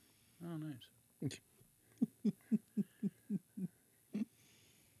doom. Oh, nice.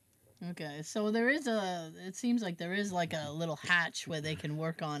 Okay, so there is it seems like there is like a little hatch where they can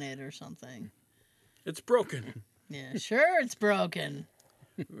work on it or something. It's broken. Yeah, sure it's broken.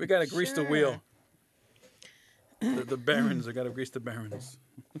 We gotta grease the Sure. wheel. The barons, I gotta grease the barons.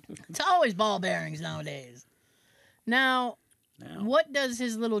 It's always ball bearings nowadays. Now, what does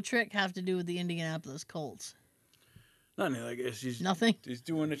his little trick have to do with the Indianapolis Colts? Nothing. Like he's Nothing? He's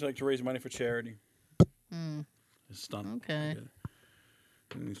doing it to raise money for charity. Hmm. His stunt. Okay.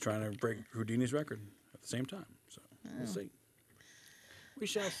 And he's trying to break Houdini's record at the same time. So we'll see. We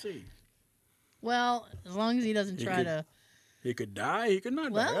shall see. Well, as long as he doesn't He try could- to... He could die. He could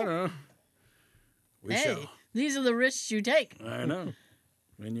not die. Well, I don't know. We Hey, shall. these are the risks you take. I know.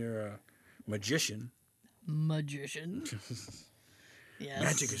 When you're a magician, Magician. Yes.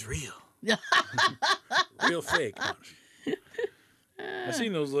 magic is real. Real fake. I've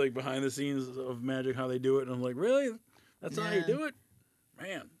seen those like behind the scenes of magic, how they do it, and I'm like, really? That's how you Yeah. do it?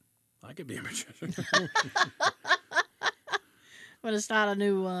 Man, I could be a magician. I'm going to start a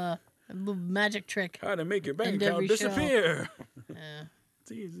new little magic trick. How to make your bank End account every show. disappear. Yeah,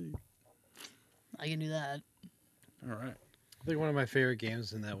 It's easy. I can do that. All right. I think one of my favorite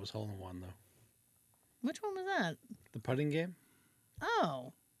games in that was Hole in One, though. Which one was that? The putting game,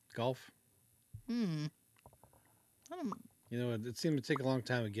 Oh. golf. I don't... You know, it seemed to take a long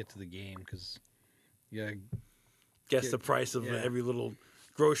time to get to the game because you gotta Guess the price of Yeah. every little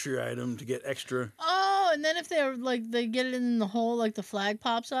grocery item to get extra. Oh, and then if they're like, they get it in the hole, like the flag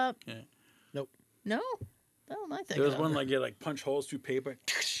pops up? Yeah. Nope. No? That one I think There was of. one like you like punch holes through paper.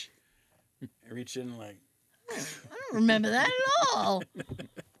 And reach in like. I don't remember that at all.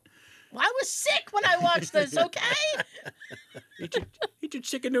 I was sick when I watched this, okay? Eat your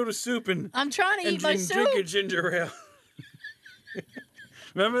chicken noodle soup and I'm trying to eat my drink soup. your ginger ale.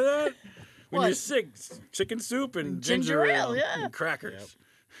 Remember that? When What? you're sick, chicken soup and Ginger ale, yeah. and crackers.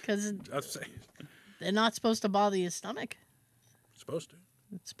 Because That's they're not supposed to bother your stomach. supposed to.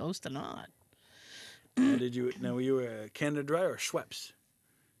 It's supposed to not. Now, were you a Canada Dry or Schweppes?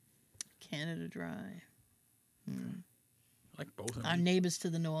 Canada Dry. I like both of Our them. neighbors to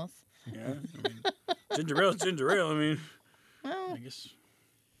the north. Yeah. I mean, Ginger ale's ginger ale. I mean, Well, I guess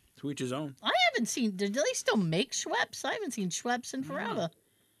to each his own. I haven't seen. Do they still make Schweppes? I haven't seen Schweppes in forever.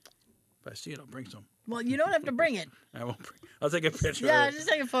 If I see it, I'll bring some. Well, you don't have to bring it. I won't bring. I'll take a picture. Yeah, of it. just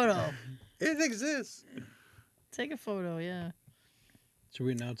take a photo. It exists. Take a photo. Yeah. Should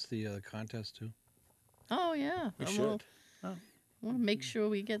we announce the contest too? Oh yeah. We We'll- should. want to make sure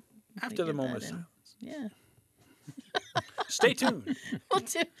we get After the get moment of that in. silence. Yeah. Stay tuned. We'll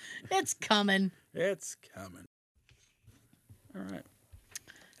do. It's coming. It's coming. All right.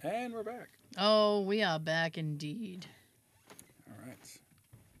 And we're back. Oh, we are back indeed. All right.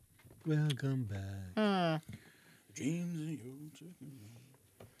 Welcome back. Dreams in your chicken.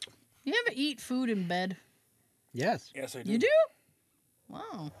 You ever eat food in bed? Yes. Yes, I do. You do? Wow.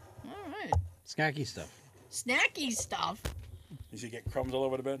 All right. Snacky stuff. Snacky stuff. You should get crumbs all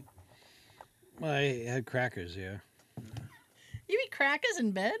over the bed. Well, I had crackers, yeah. You eat crackers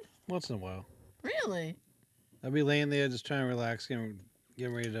in bed? Once in a while. Really? I'd be laying there just trying to relax, getting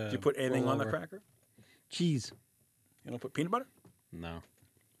ready to. Do you put anything roll on the over. cracker? Cheese. You don't put peanut butter? No.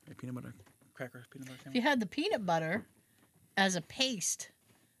 Hey, peanut butter crackers, peanut butter If sandwich? you had the peanut butter as a paste,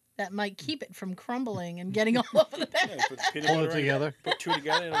 that might keep it from crumbling and getting all over the Yeah, bed. you put peanut Pull butter it in, together Put two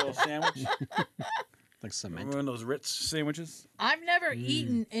together in a little sandwich. like cement. Remember those Ritz sandwiches? I've never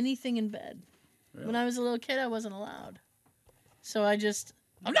eaten anything in bed. Really? When I was a little kid, I wasn't allowed. So I'm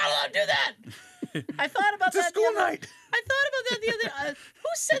not allowed to do that. I thought about It's a that. school night. I thought about that the other. Who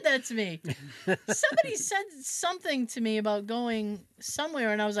said that to me? Somebody said something to me about going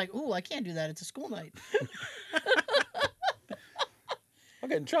somewhere, and I was like, "Ooh, I can't do that. It's a school night." I'll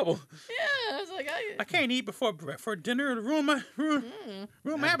get in trouble. Yeah, I was like, I can't eat before dinner to ruin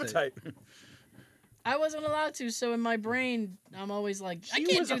my appetite. I wasn't allowed to. So in my brain, I'm always like, I She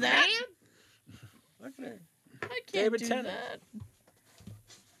can't was do a that. Look at her. I can't David do Tennant. that.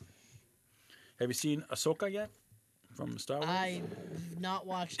 Have you seen Ahsoka yet? From Star Wars? I've not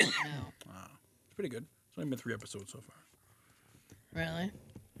watched it now. Wow. It's pretty good. It's only been 3 episodes so far. Really?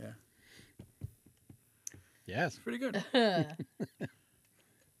 Yeah. Yes. It's pretty good.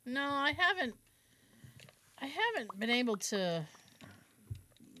 No, I haven't been able to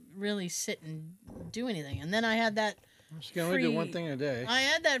really sit and do anything. And then I had that She can only do one Free- thing a day. I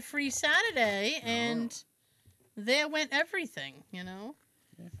had that free Saturday, and there went everything, you know?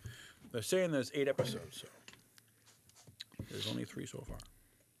 They're saying there's 8 episodes, so there's only 3 so far.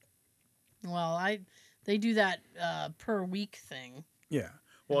 Well, they do that per week thing. Yeah.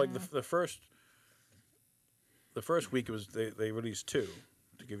 Well, like the first week it was they released 2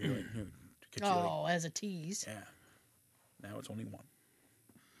 to give you like to get you like Oh, as a tease. yeah. Now it's only 1.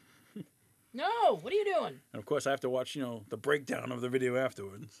 No, what are you doing? And of course I have to watch, the breakdown of the video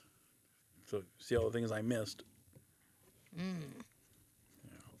afterwards. So see all the things I missed.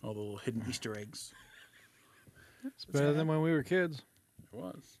 All the little hidden Easter eggs. It's better than when we were kids. It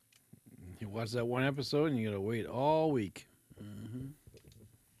was. You watch that one episode and you gotta wait all week.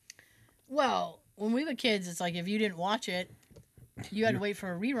 Well, when we were kids, it's like if you didn't watch it, you had to wait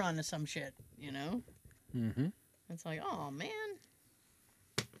for a rerun of some shit, you know? Mm-hmm. It's like, oh, man.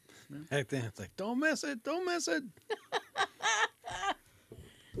 Heck, then it's like, don't miss it, don't miss it.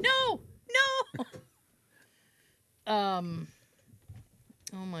 No!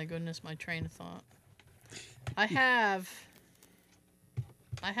 Oh my goodness, my train of thought. I have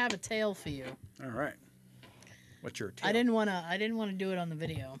a tale for you. All right. What's your tale? I didn't want to do it on the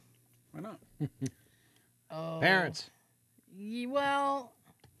video. Why not? Oh. Parents. Well,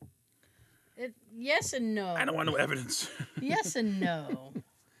 yes and no. I don't want no evidence. Yes and no.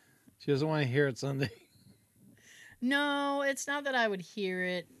 She doesn't want to hear it Sunday. No, it's not that I would hear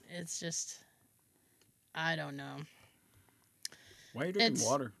it. It's just, I don't know. Why are you drinking It's-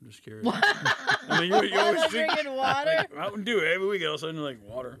 water? I'm just curious. I mean, you I'm always not drink drinking water. like Mountain Dew every week. All of a sudden, you're like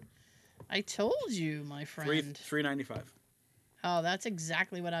water. I told you, my friend. $3.95. Oh, that's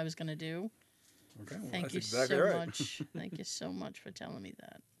exactly what I was gonna do. Okay, well, Thank that's you exactly so right. much. Thank you so much for telling me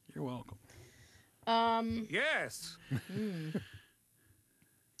that. You're welcome. Yes.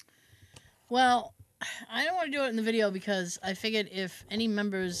 Well, I don't want to do it in the video because I figured if any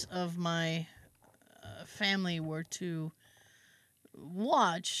members of my family were to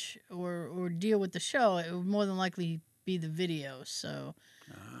watch or deal with the show, it would more than likely be the video. So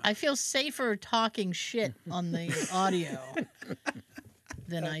I feel safer talking shit on the audio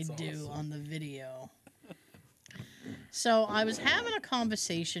than I do on the video. So I was having a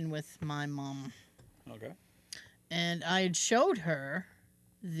conversation with my mom, Okay. and I had showed her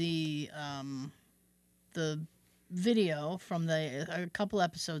the video from a couple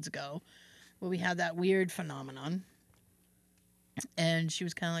episodes ago where we had that weird phenomenon, and she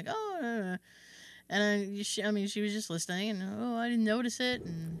was kind of like, oh, And she was just listening, and I didn't notice it,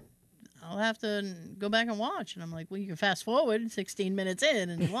 and I'll have to go back and watch. And I'm like, well, you can fast forward 16 minutes in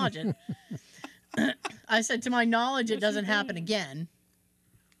and watch it. I said, to my knowledge, it doesn't happen again.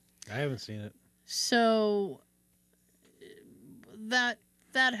 I haven't seen it. So that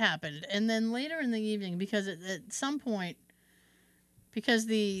happened, and then later in the evening, because at some point, because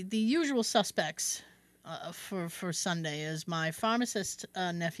the usual suspects for Sunday is my pharmacist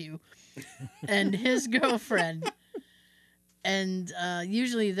nephew and his girlfriend, and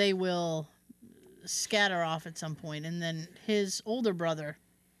usually they will scatter off at some point, and then his older brother,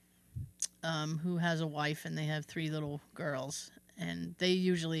 who has a wife, and they have 3 little girls, and they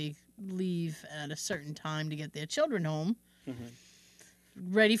usually leave at a certain time to get their children home,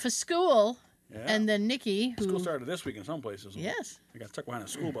 ready for school. Yeah. And then Nikki, who School started this week in some places. Yes. I got stuck behind a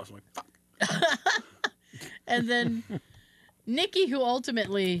school bus. I'm like, fuck. And then Nikki, who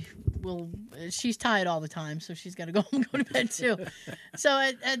ultimately she's tired all the time, so she's got to go home and go to bed too. So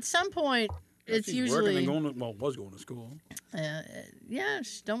at some point, it's She's usually working and was going to school. yeah,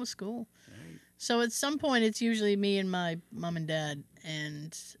 she's done with school. Right. So at some point, it's usually me and my mom and dad,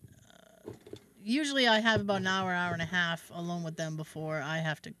 and usually I have about an hour and a half alone with them before I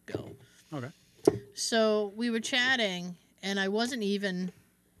have to go. Okay. So we were chatting, and I wasn't even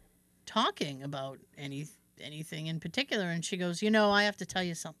talking about anything in particular, and she goes, I have to tell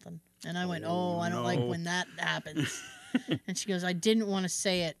you something. And I went, I don't like when that happens. And she goes, I didn't want to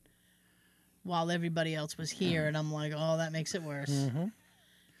say it while everybody else was here. And I'm like, that makes it worse. Mm-hmm.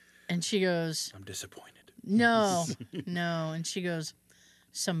 And she goes, I'm disappointed. No. And she goes,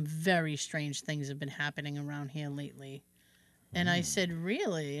 some very strange things have been happening around here lately. And I said,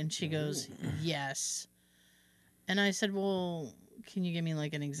 really? And she goes, yes. And I said, well, can you give me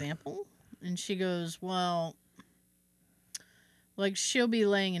like an example? And she goes, well, like she'll be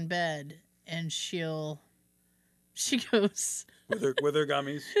laying in bed and she goes with her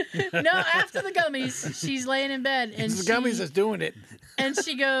gummies. No, after the gummies, she's laying in bed and it's the gummies that's doing it. And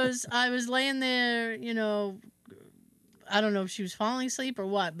she goes, I was laying there, I don't know if she was falling asleep or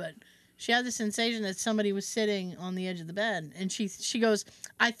what, but she had the sensation that somebody was sitting on the edge of the bed. And she goes,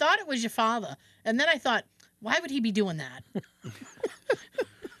 I thought it was your father. And then I thought, why would he be doing that?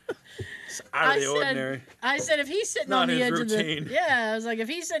 It's out of the ordinary. I said, if he's sitting on the edge of the... Yeah, I was like, if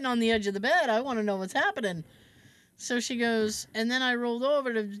he's sitting on the edge of the bed, I want to know what's happening. So she goes, and then I rolled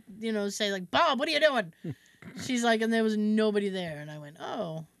over to, say like, Bob, what are you doing? She's like, and there was nobody there. And I went,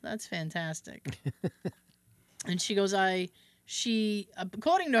 oh, that's fantastic. And she goes,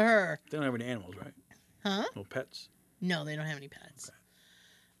 according to her... They don't have any animals, right? Huh? No pets? No, they don't have any pets.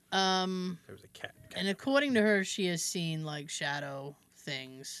 Okay. There was a cat. And according to her, she has seen, like, shadow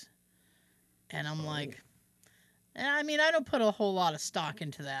things. And I'm like... I mean, I don't put a whole lot of stock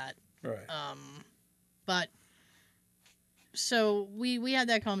into that. Right. But... So, we had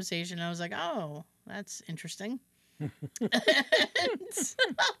that conversation, and I was like, oh, that's interesting.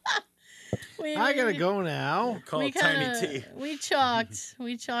 I gotta go now. Call it Tiny T. We talked,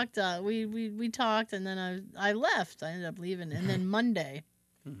 and then I left. I ended up leaving, and then Monday,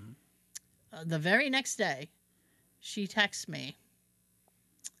 the very next day, she texts me,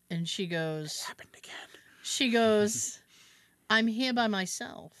 and she goes, "It happened again." She goes, "I'm here by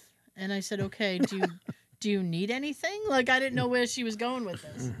myself," and I said, "Okay, do you need anything?" Like I didn't know where she was going with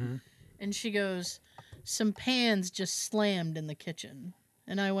this, and she goes, "Some pans just slammed in the kitchen."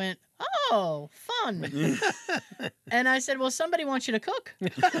 And I went, oh, fun. And I said, well, somebody wants you to cook.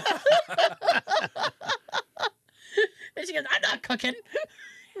 And she goes, I'm not cooking.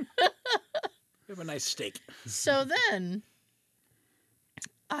 We have a nice steak. So then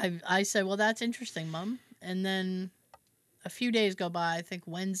I said, well, that's interesting, Mom. And then a few days go by, I think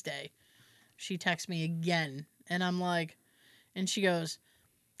Wednesday, she texts me again. And I'm like, and she goes,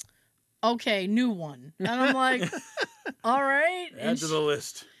 okay, new one. And I'm like, all right. Add to the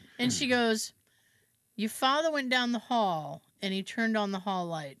list. And she goes, your father went down the hall and he turned on the hall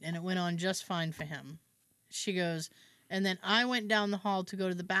light and it went on just fine for him. She goes, and then I went down the hall to go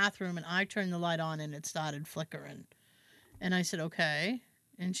to the bathroom and I turned the light on and it started flickering. And I said, okay.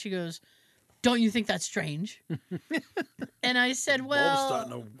 And she goes, don't you think that's strange? And I said, well... Bulb's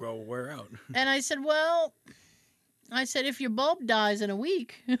starting to wear out. And I said, well... I said, if your bulb dies in a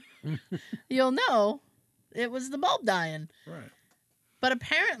week, you'll know it was the bulb dying. Right. But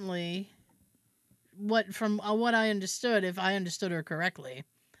apparently, from what I understood, if I understood her correctly,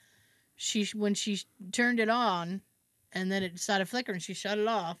 when she turned it on and then it started flickering, she shut it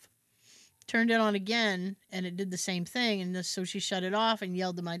off, turned it on again, and it did the same thing. And so she shut it off and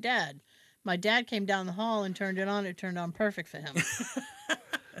yelled to my dad. My dad came down the hall and turned it on. It turned on perfect for him.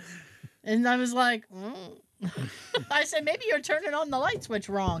 And I was like, I said, maybe you're turning on the light switch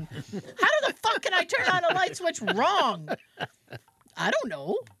wrong. How the fuck can I turn on a light switch wrong? I don't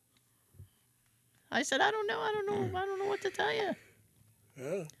know. I said, I don't know what to tell you.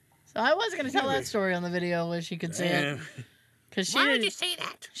 Yeah. So I wasn't going to tell that story on the video where she could see it. Cause she Why did you say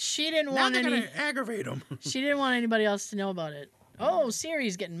that? She didn't Now want they're any. gonna aggravate him. She didn't want anybody else to know about it. Oh,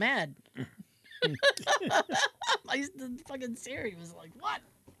 Siri's getting mad. The fucking Siri was like, "What?"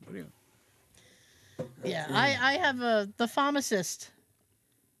 What do you? Yeah, I have the pharmacist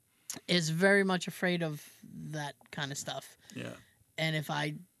is very much afraid of that kind of stuff. Yeah. And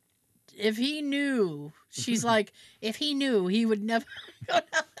if he knew, she's like, if he knew, he would never go down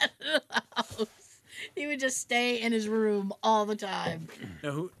to the house. He would just stay in his room all the time.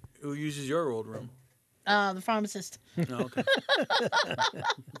 Now, who uses your old room? The pharmacist. Oh, okay.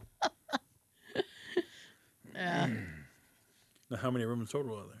 Yeah. Now, how many rooms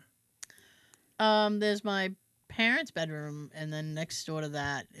total are there? There's my parents' bedroom, and then next door to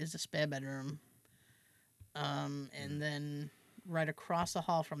that is a spare bedroom. And then right across the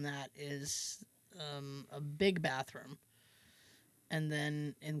hall from that is a big bathroom. And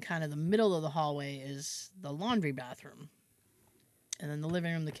then in kind of the middle of the hallway is the laundry bathroom. And then the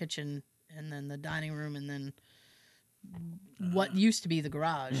living room, the kitchen, and then the dining room, and then what used to be the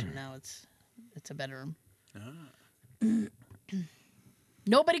garage, and now it's a bedroom.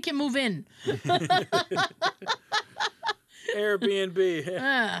 Nobody can move in. Airbnb.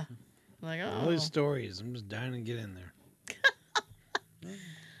 Ah. Like, All these stories. I'm just dying to get in there.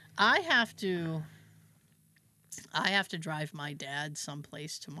 I have to drive my dad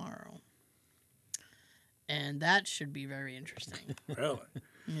someplace tomorrow. And that should be very interesting. Really?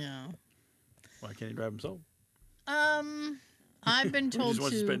 Yeah. Why can't he drive himself? I've been He told just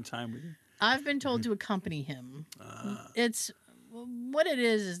wants to to spend time with you. I've been told to accompany him. It's what it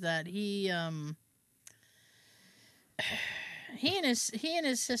is that he and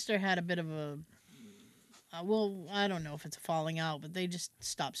his sister had a bit of a well, I don't know if it's a falling out, but they just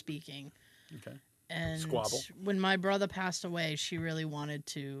stopped speaking. Okay. And Squabble. when my brother passed away, she really wanted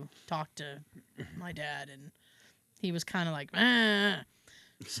to talk to my dad, and he was kind of like, ah.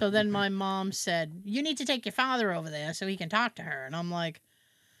 So then my mom said, "You need to take your father over there so he can talk to her." And I'm like,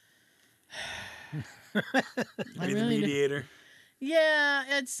 Be the mediator. Yeah,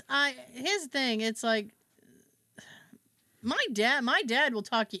 his thing. It's like my dad will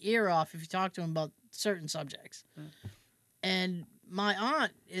talk your ear off if you talk to him about certain subjects. And my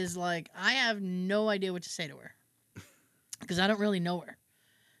aunt is like, I have no idea what to say to her because I don't really know her.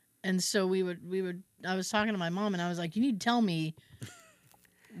 And so I was talking to my mom and I was like, you need to tell me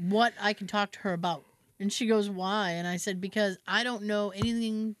what I can talk to her about. And she goes, why? And I said, because I don't know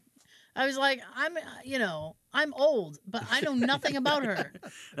anything. I was like, I'm old, but I know nothing about her.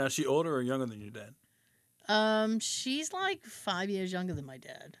 Now, is she older or younger than your dad? She's like 5 years younger than my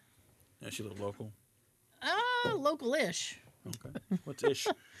dad. Yeah, she live local. Local-ish. Okay. What's ish?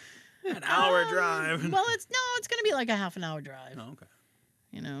 An hour drive. Well, it's gonna be like a half an hour drive. Oh, okay.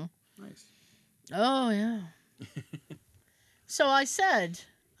 You know. Nice. Oh yeah. So I said,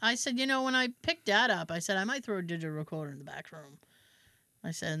 when I pick Dad up, I said I might throw a digital recorder in the back room. I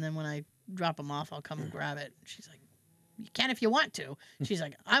said, and then when I drop him off, I'll come and grab it. She's like, you can if you want to. She's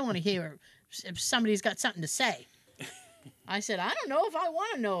like, I want to hear if somebody's got something to say. I said, I don't know if I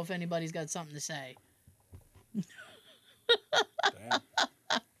want to know if anybody's got something to say. Damn.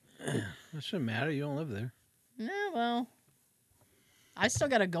 It shouldn't matter. You don't live there. Yeah, well, I still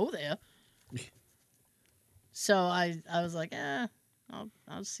got to go there. So I was like,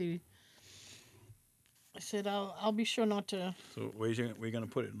 I'll see. I said, I'll be sure not to. So where you gonna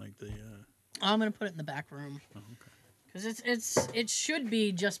put it? In like the. I'm gonna put it in the back room. Oh, okay. Because it should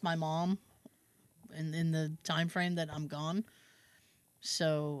be just my mom, in the time frame that I'm gone.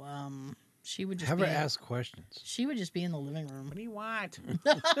 So she would just have her ask questions. She would just be in the living room. What do you want?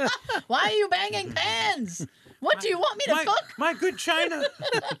 Why are you banging pans? What do you want me to cook? My good china.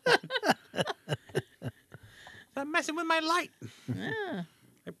 Stop messing with my light. Yeah.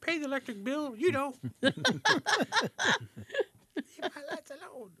 I pay the electric bill. You don't. Leave my lights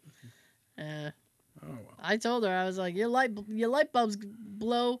alone. Oh, well. I told her, I was like, your light bulbs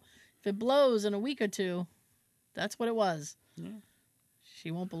blow. If it blows in a week or two, that's what it was. Yeah. She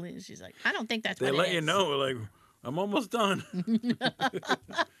won't believe it. She's like, I don't think that's They what it let is. you know, like, I'm almost done. You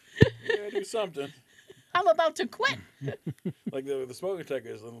gotta do something. I'm about to quit. Like the smoke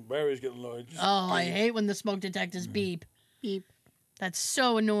detectors, the battery's getting low. I hate when the smoke detectors beep. Beep. That's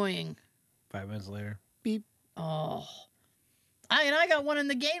so annoying. 5 minutes later. Beep. Oh. I got one in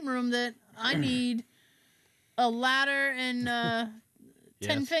the game room that I need a ladder and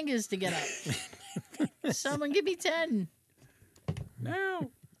 10 Yes. fingers to get up. Someone give me 10. No.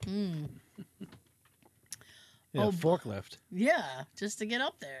 Mm. Yeah, Oh, forklift. Yeah, just to get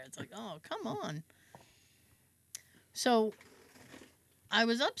up there. It's like, oh, come on. So I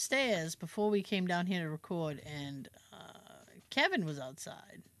was upstairs before we came down here to record, and Kevin was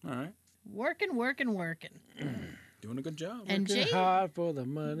outside All right. working. Doing a good job. And Working Jay, hard for the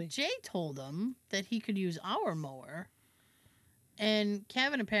money. Jay told him that he could use our mower, and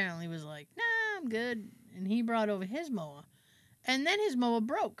Kevin apparently was like, nah, I'm good. And he brought over his mower, and then his mower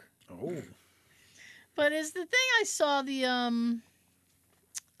broke. Oh. But is the thing I saw the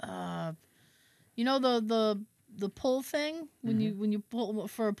you know the pull thing when you pull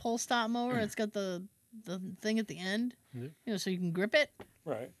for a pull stop mower, it's got the thing at the end, Yeah. you know, so you can grip it.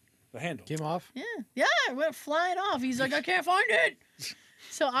 Right. The handle. Came off. Yeah, it went flying off. He's like, I can't find it.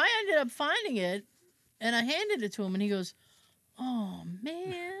 So I ended up finding it, and I handed it to him, and he goes, "Oh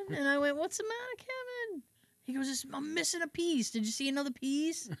man!" And I went, "What's the matter, Kevin?" He goes, "I'm missing a piece. Did you see another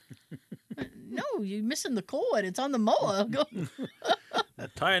piece?" No, you're missing the cord. It's on the mower. Go.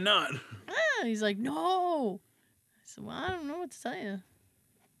 Tie a knot. Ah, he's like, "No." I said, "Well, I don't know what to tell you."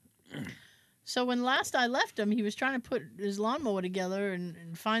 So when last I left him, he was trying to put his lawnmower together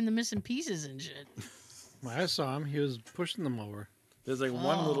and find the missing pieces and shit. When I saw him, he was pushing the mower. There's like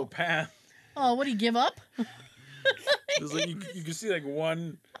one Oh. little path. Oh, what, he give up? There's like you can see like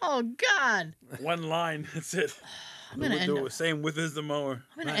one Oh, God. line. That's it. I'm going to end The up, same width as the mower.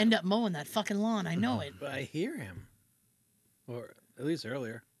 I'm gonna end up mowing that fucking lawn. I know it. But I hear him. Or at least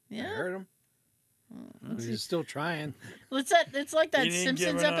earlier. I Yeah. heard him. He's still trying. Well, it's like that He ain't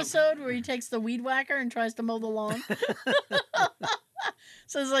Simpsons giving up. episode where he takes the weed whacker and tries to mow the lawn.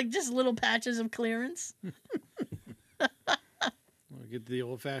 So it's like just little patches of clearance. We'll get the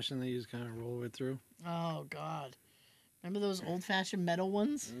old fashioned that you just kind of roll it through. Oh, God. Remember those old-fashioned metal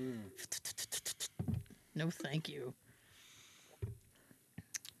ones? No, thank you.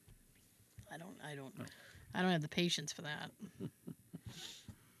 I don't have the patience for that.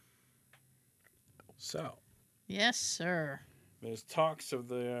 So Yes, sir. there's talks of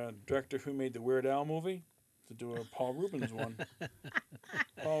the director who made the Weird Al movie to do a Paul Rubens one.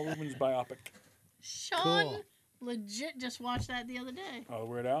 Paul Rubens biopic. Sean Cool. legit just watched that the other day. Oh,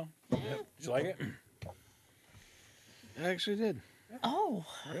 Weird Al. Yeah. Did you like it? I actually did. Oh,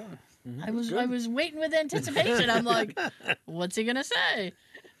 Really? I was Good. I was waiting with anticipation. I'm like, what's he gonna say?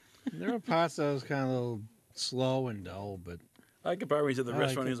 There were parts that was kind of a little slow and dull, but I like it part when he's at the I like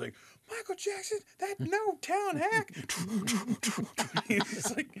restaurant. it. He's like, Michael Jackson, that no town hack.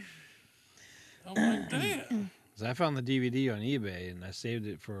 He's like, I'm like, damn. 'cause I found the DVD on eBay and I saved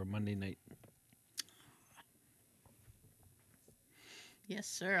it for a Monday night. Yes,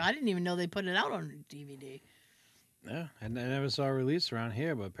 sir. I didn't even know they put it out on DVD. Yeah, I never saw a release around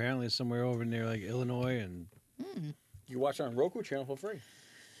here, but apparently somewhere over near like Illinois, and You watch it on Roku channel for free.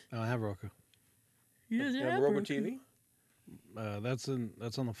 I don't have Roku. Yes, You have Roku TV? That's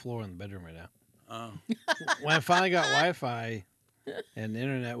on the floor in the bedroom right now. Oh. When I finally got Wi-Fi and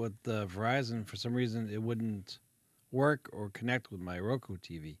internet with Verizon, for some reason it wouldn't work or connect with my Roku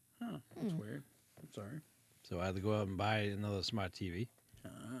TV. Huh. That's weird. I'm sorry. So I had to go out and buy another smart TV.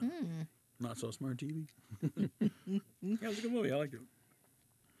 Not so smart TV. Yeah, it was a good movie. I liked it.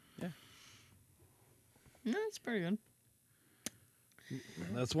 No, it's pretty good.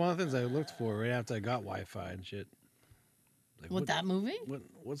 That's one of the things I looked for right after I got Wi-Fi and shit. Like, What, that movie?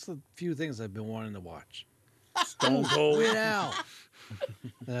 What's the few things I've been wanting to watch? Stone Cold. Weird Al.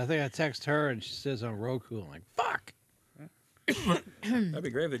 And I think I text her and she says on Roku. I'm like, fuck. That'd be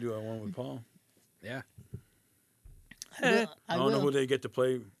great if they do one with Paul. Yeah. I I don't know will. who they get to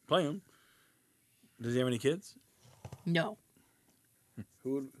play him. Does he have any kids? No,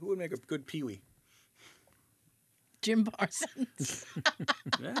 Who would make a good Pee-wee? Jim Parsons.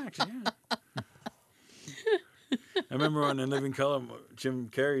 Yeah, actually, yeah. I remember on In Living Color, Jim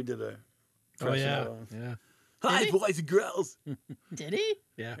Carrey did a. Oh yeah. impression of, Yeah. Hi, Did he? boys and girls. Did he?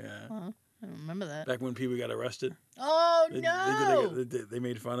 Yeah. Yeah. I don't remember that. Back when Pee-wee got arrested. Oh They, no! they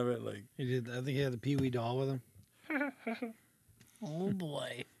made fun of it. Like, He did. I think he had the Pee Wee doll with him. Oh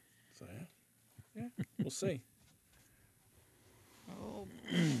boy. so yeah. We'll see. Oh.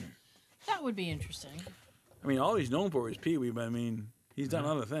 That would be interesting. I mean, all he's known for is Pee-wee, but I mean, he's done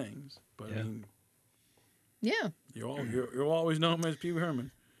other things. But I Yeah. mean, Yeah. you'll always know him as Pee-wee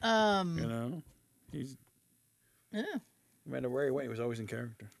Herman. You know, he's Yeah. no matter where he went, he was always in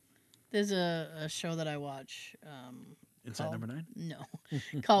character. There's a show that I watch. Inside called- Number 9. No,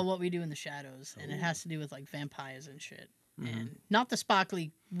 called What We Do in the Shadows, and it has to do with like vampires and shit, and not the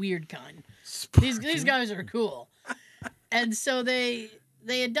sparkly weird kind. These guys are cool, and so they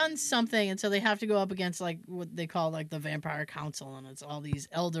they had done something, and so they have to go up against like what they call like the Vampire Council, and it's all these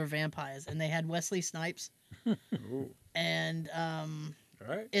elder vampires, and they had Wesley Snipes, Ooh. and All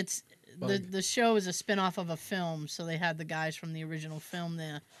right. it's the show is a spin-off of a film, so they had the guys from the original film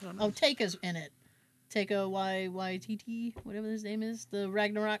there. Oh, Taika's in it. Taika YYTT, whatever his name is, the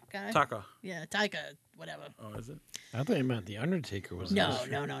Ragnarok guy. Taka. Yeah, Taika, whatever. Oh, is it? I thought you meant the Undertaker was. No,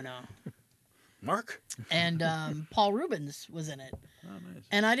 in this. no. Mark? And Paul Rubens was in it. Oh, nice.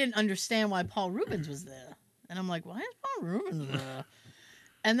 And I didn't understand why Paul Rubens was there. And I'm like, why is Paul Rubens there?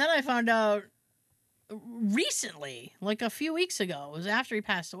 And then I found out recently, like a few weeks ago, it was after he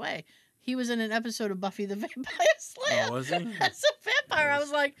passed away, he was in an episode of Buffy the Vampire Slayer. Oh, was he? As a vampire. I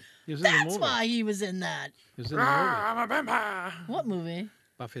was like, He was in the that's movie. why he was in that. He was in the movie. I'm a vampire. What movie?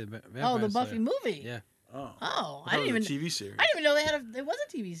 Buffy the Vampire Oh, the Slayer. Buffy movie. Yeah. Oh. Oh, I I didn't even. a TV series. I didn't even know they had it was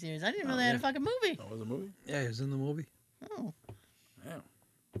a TV series. I didn't even know they had a yeah. fucking movie. Oh, was it a movie? Yeah, he was in the movie. Oh, Damn.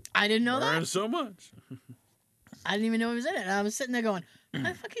 I didn't know Learned that. so much. I didn't even know he was in it. And I was sitting there going, why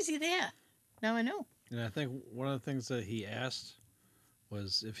the fuck is he there? Now I know. And I think one of the things that he asked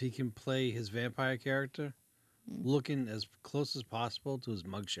was if he can play his vampire character looking as close as possible to his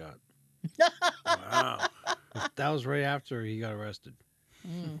mugshot. Wow. That was right after he got arrested.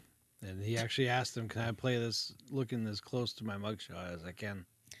 Mm. And he actually asked him, can I play this looking as close to my mugshot as I can?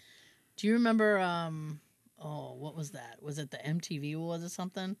 Do you remember? What was that? Was it the MTV Awards or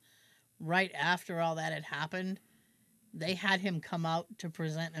something? Right after all that had happened, they had him come out to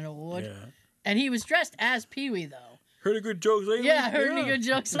present an award, Yeah. and he was dressed as Pee Wee though. Heard a good jokes lately? Yeah, I heard any good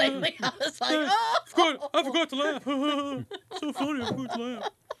jokes lately. I was like, oh, I forgot to laugh. So funny, I forgot to laugh.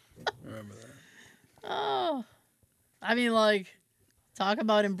 I remember that. oh. I mean, like, talk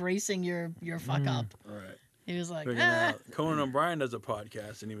about embracing your fuck up. All right. He was like, Figuring out. Conan O'Brien does a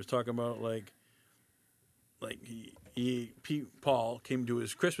podcast, and he was talking about like Paul came to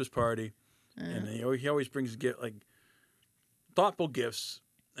his Christmas party, and he always brings like thoughtful gifts,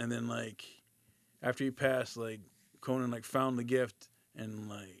 and then like after he passed, like Conan like found the gift and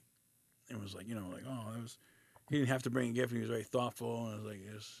like it was like like oh it was he didn't have to bring a gift, and he was very thoughtful, and I was like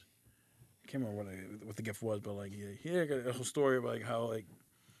I can't remember what the gift was, but like he had a whole story about like how like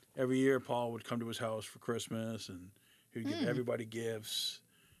every year Paul would come to his house for Christmas, and he would give everybody gifts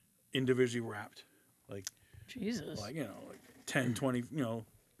individually wrapped, like Jesus. like 10, 20,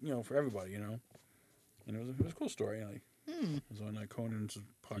 for everybody, and it was a cool story. Like it was on Conan's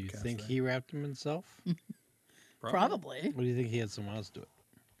podcast. Do you think thing. he wrapped him himself? Probably. Or do you think he had someone else do it?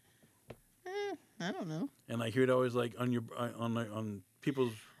 I don't know. And like he would always like on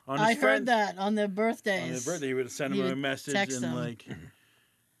people's on his I friends, heard that on their birthdays. on their birthday he would send He them a would message text and them. like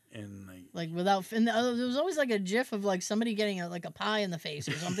Like without, and there was always like a GIF of like somebody getting like a pie in the face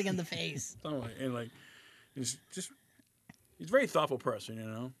or something in the face. something like, and like he's a very thoughtful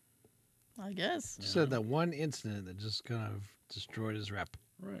person, I guess. Just said that one incident that just kind of destroyed his rep.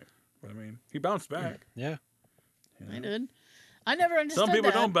 Right. But I mean, he bounced back. Yeah. I did. I never understood Some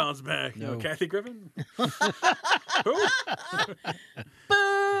people that. don't bounce back. No. Kathy Griffin, Boo!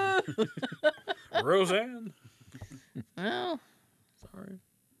 Roseanne. Well, Sorry.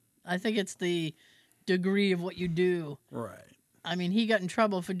 I think it's the degree of what you do. Right. I mean, he got in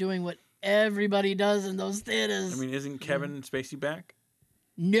trouble for doing what everybody does in those theaters. I mean, isn't Kevin Spacey back?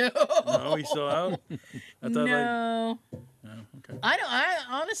 no. No, he's still out. I thought No. oh, okay. I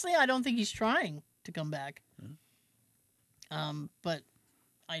honestly, I don't think he's trying to come back. But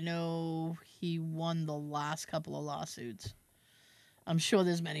I know he won the last couple of lawsuits. I'm sure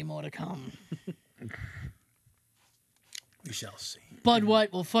there's many more to come. We shall see. Bud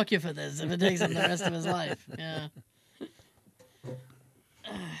White will fuck you for this if it takes him the rest of his life. Yeah.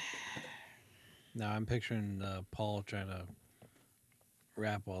 Now I'm picturing Paul trying to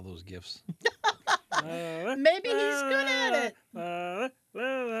wrap all those gifts. Maybe he's good at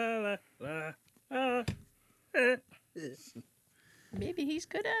it. Maybe he's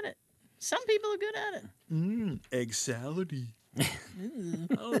good at it. Some people are good at it. Egg salady.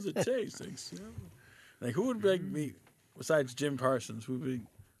 How does it taste? Egg salad. Like who would like me besides Jim Parsons? Who do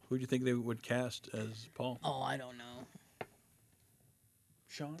you think they would cast as Paul? Oh, I don't know.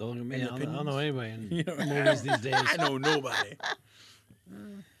 Sean. Don't look at me. Any I don't know opinions? anybody in You know, movies these days. I know nobody.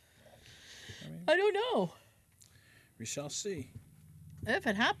 I don't know. We shall see. If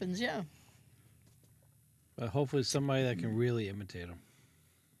it happens, yeah. But hopefully somebody that can really imitate him.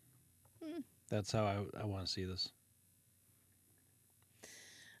 That's how I want to see this.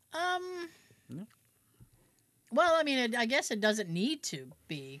 Yeah. Well, I mean, I guess it doesn't need to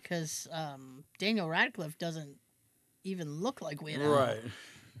be because Daniel Radcliffe doesn't even look like Weird Al, Right.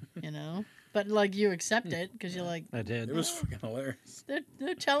 you know? But like you accept it because you're like, I did. It was fucking hilarious.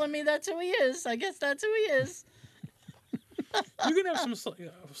 they're telling me that's who he is. I guess that's who he is. You can have some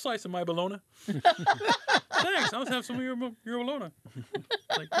slice of my bologna. Thanks. I'll have some of your bologna.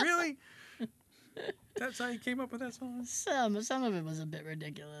 Like, really? That's how you came up with that song? Some of it was a bit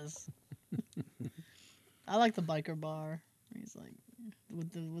ridiculous. I like the biker bar. He's like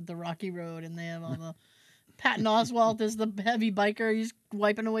with the rocky road, and they have all the Patton Oswalt is the heavy biker. He's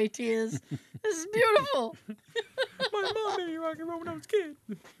wiping away tears. This is beautiful. My mom made me rocky road when I was a kid.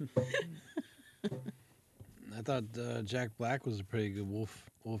 I thought Jack Black was a pretty good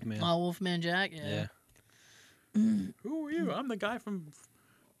Wolfman. Oh, Wolfman Jack. Yeah. Who are you? I'm the guy from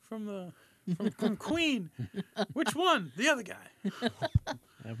Queen. Which one? The other guy.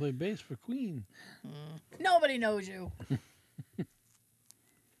 I play bass for Queen. Nobody knows you.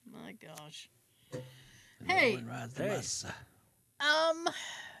 My gosh. Hey. No one rides the bus.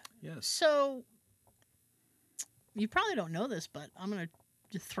 Yes. So you probably don't know this, but I'm gonna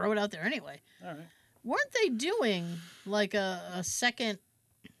just throw it out there anyway. All right. Weren't they doing like a second?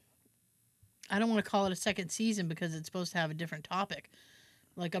 I don't want to call it a second season because it's supposed to have a different topic,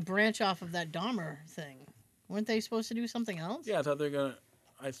 like a branch off of that Dahmer thing. Weren't they supposed to do something else? Yeah, I thought they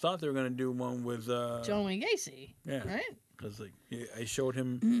were gonna do one with John Wayne Gacy. Yeah. Right. Because like I showed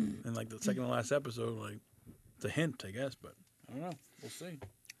him in like the second to last episode, like it's a hint, I guess, but I don't know. We'll see.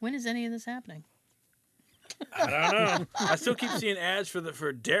 When is any of this happening? I don't know. I still keep seeing ads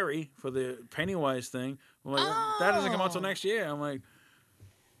for Derry for the Pennywise thing. I'm like, that doesn't come out till next year. I'm like,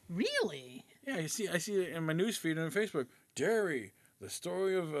 really? yeah, I see it in my newsfeed on Facebook. Derry, the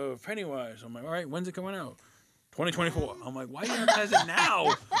story of Pennywise. I'm like, all right, when's it coming out? 2024. I'm like, why do you advertise it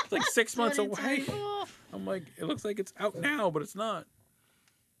now? It's like 6 months away. 2024. I'm like, it looks like it's out now, but it's not.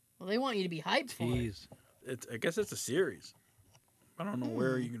 Well, they want you to be hyped for it. Jeez. I guess it's a series. I don't know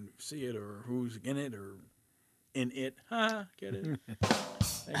where you can see it or who's in it or in it. Ha, get it?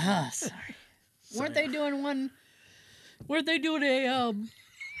 Sorry. Weren't they doing one? Weren't they doing a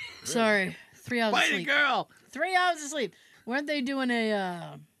Sorry, 3 hours of Fighting sleep. girl. 3 hours of sleep. Weren't they doing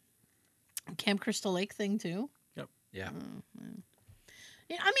a Camp Crystal Lake thing too? Yeah.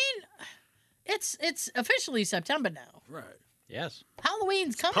 Yeah, I mean, it's officially September now. Right. Yes.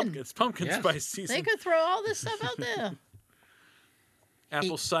 Halloween's coming. It's pumpkin Yes. spice season. They could throw all this stuff out there.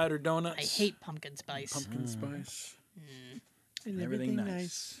 Apple cider donuts. I hate pumpkin spice. pumpkin spice. And everything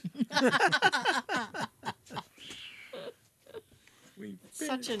nice. We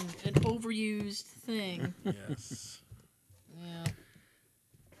Such an overused thing. Yes. Yeah.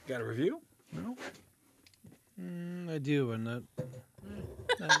 Got a review? No. I do, but not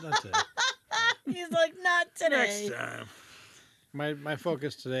today. He's like, not today. Next time. My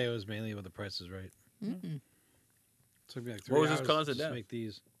focus today was mainly with the Price is Right. Mm-mm. Took me like 3 What was his hours cause of just to death? make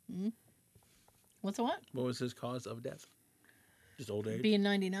these. What's the what? What was his cause of death? Just old age? Being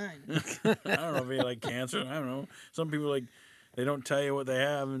 99. I don't know if he had like cancer. I don't know. Some people like they don't tell you what they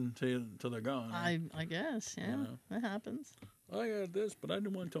have until they're gone. I guess, yeah. Yeah. That happens. I got this, but I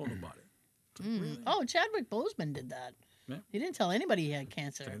didn't want to tell nobody. Really? Oh, Chadwick Boseman did that. Yeah. He didn't tell anybody he had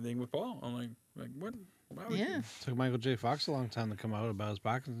cancer. Same thing with Paul. I'm like what? Why would Yeah. you? Took Michael J. Fox a long time to come out about his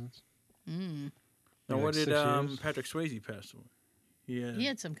Parkinson's. Mm. Now, Like what did 6 years. Patrick Swayze pass away? He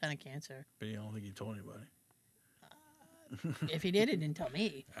had some kind of cancer. But I don't think he told anybody. If he did, he didn't tell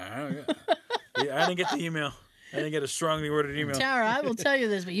me. I don't know. Yeah, I didn't get the email. I didn't get a strongly worded email. Tara, I will tell you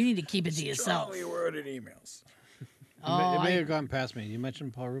this, but you need to keep it to yourself. Strongly worded emails. Oh, It may have gone past me. You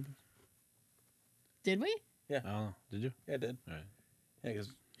mentioned Paul Rubens? did we? I don't know. Did you? Yeah, I did. All right. Yeah,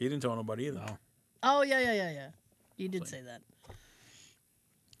 because he didn't tell nobody either. No. Oh, yeah. You did say that.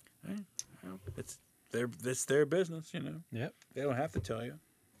 Well, it's their business, you know. Yep. They don't have to tell you.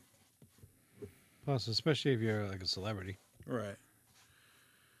 Plus, especially if you're like a celebrity. Right.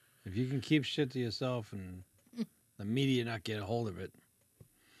 If you can keep shit to yourself and the media not get a hold of it,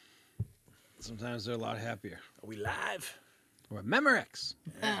 sometimes they're a lot happier. Are we live? Or Memorex.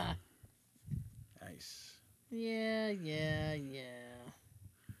 Ah. Nice. Yeah.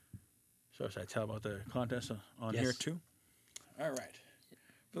 So should I tell about the contest on Yes. here too? All right.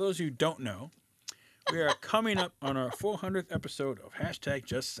 For those who don't know, we are coming up on our 400th episode of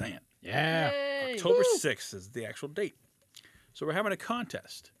 #JustSaying. Yeah. Yay. October 6th is the actual date. So we're having a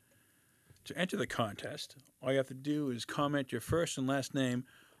contest. To enter the contest, all you have to do is comment your first and last name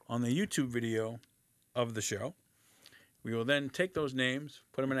on the YouTube video of the show. We will then take those names,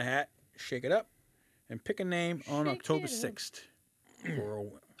 put them in a hat, shake it up, and pick a name on Shake October it up. 6th. For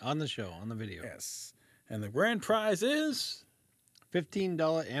a, On the show, on the video. yes. And the grand prize is,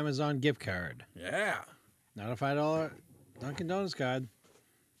 $15 Amazon gift card. yeah, Not a $5 Dunkin' Donuts card.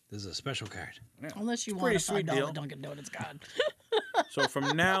 This is a special card. Yeah. Unless you It's a want a pretty sweet $5 deal. Dunkin' Donuts card. So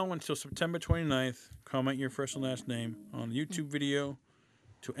from now until September 29th, comment your first and last name on the YouTube video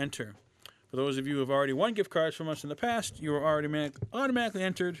to enter. For those of you who have already won gift cards from us in the past, you are already automatically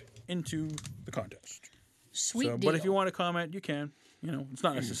entered into the contest. Sweet So, deal. but if you want to comment, you can. You know, it's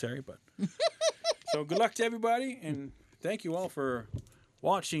not necessary, but. So good luck to everybody, and thank you all for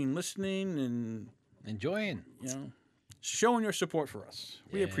watching, listening, and Enjoying. you know, showing your support for us.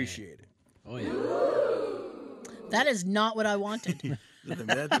 We Yeah. appreciate it. Oh, yeah. That is not what I wanted. Is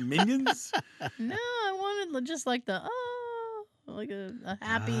that the Minions? No, I wanted just like the like a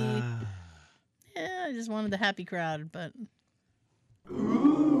happy. Ah. Yeah, I just wanted the happy crowd, but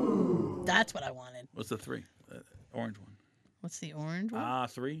that's what I wanted. What's the 3? Orange one. What's the orange one?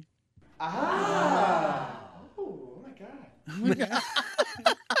 3. Ah! Oh my god.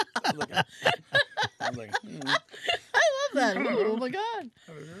 I was like, I love that. Ooh, oh my god.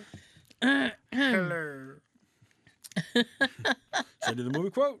 hello. So do the movie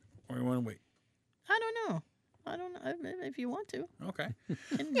quote, or you want to wait? I don't know. If you want to, Okay.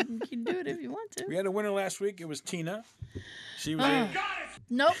 you can do it if you want to. We had a winner last week. It was Tina. She was able,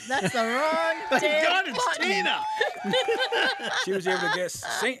 Nope, that's the wrong damn button. she was able to get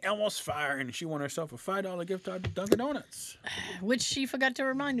St. Elmo's Fire, and she won herself a $5 gift card to Dunkin' Donuts. Which she forgot to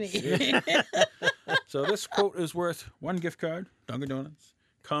remind me. So this quote is worth 1 gift card, Dunkin' Donuts.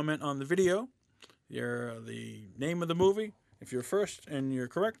 Comment on the video, the name of the movie. If you're first and you're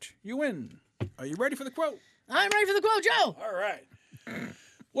correct, you win. Are you ready for the quote? I'm ready for the quote, Joe. All right.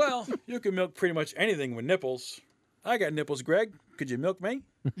 Well, you can milk pretty much anything with nipples. I got nipples, Greg. Could you milk me?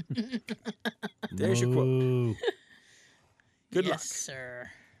 There's your quote. Ooh. Good yes, luck. sir.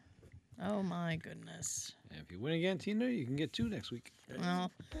 Oh my goodness. And if you win again, Tina, you can get 2 next week.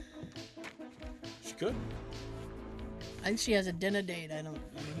 Well, It's good. I think she has a dinner date. I don't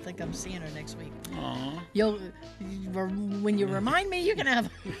think I'm seeing her next week. Aw. When you remind me, you can have.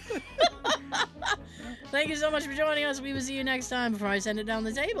 Thank you so much for joining us. We will see you next time. Before I send it down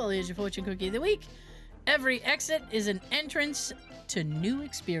the table, here's your fortune cookie of the week. Every exit is an entrance to new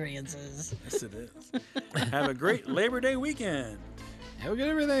experiences. Yes, it is. Have a great Labor Day weekend. Have a good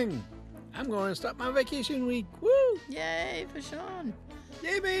everything. I'm going to start my vacation week. Woo! Yay for Sean.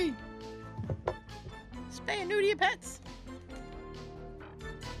 Yay, me! Spay and neuter your pets.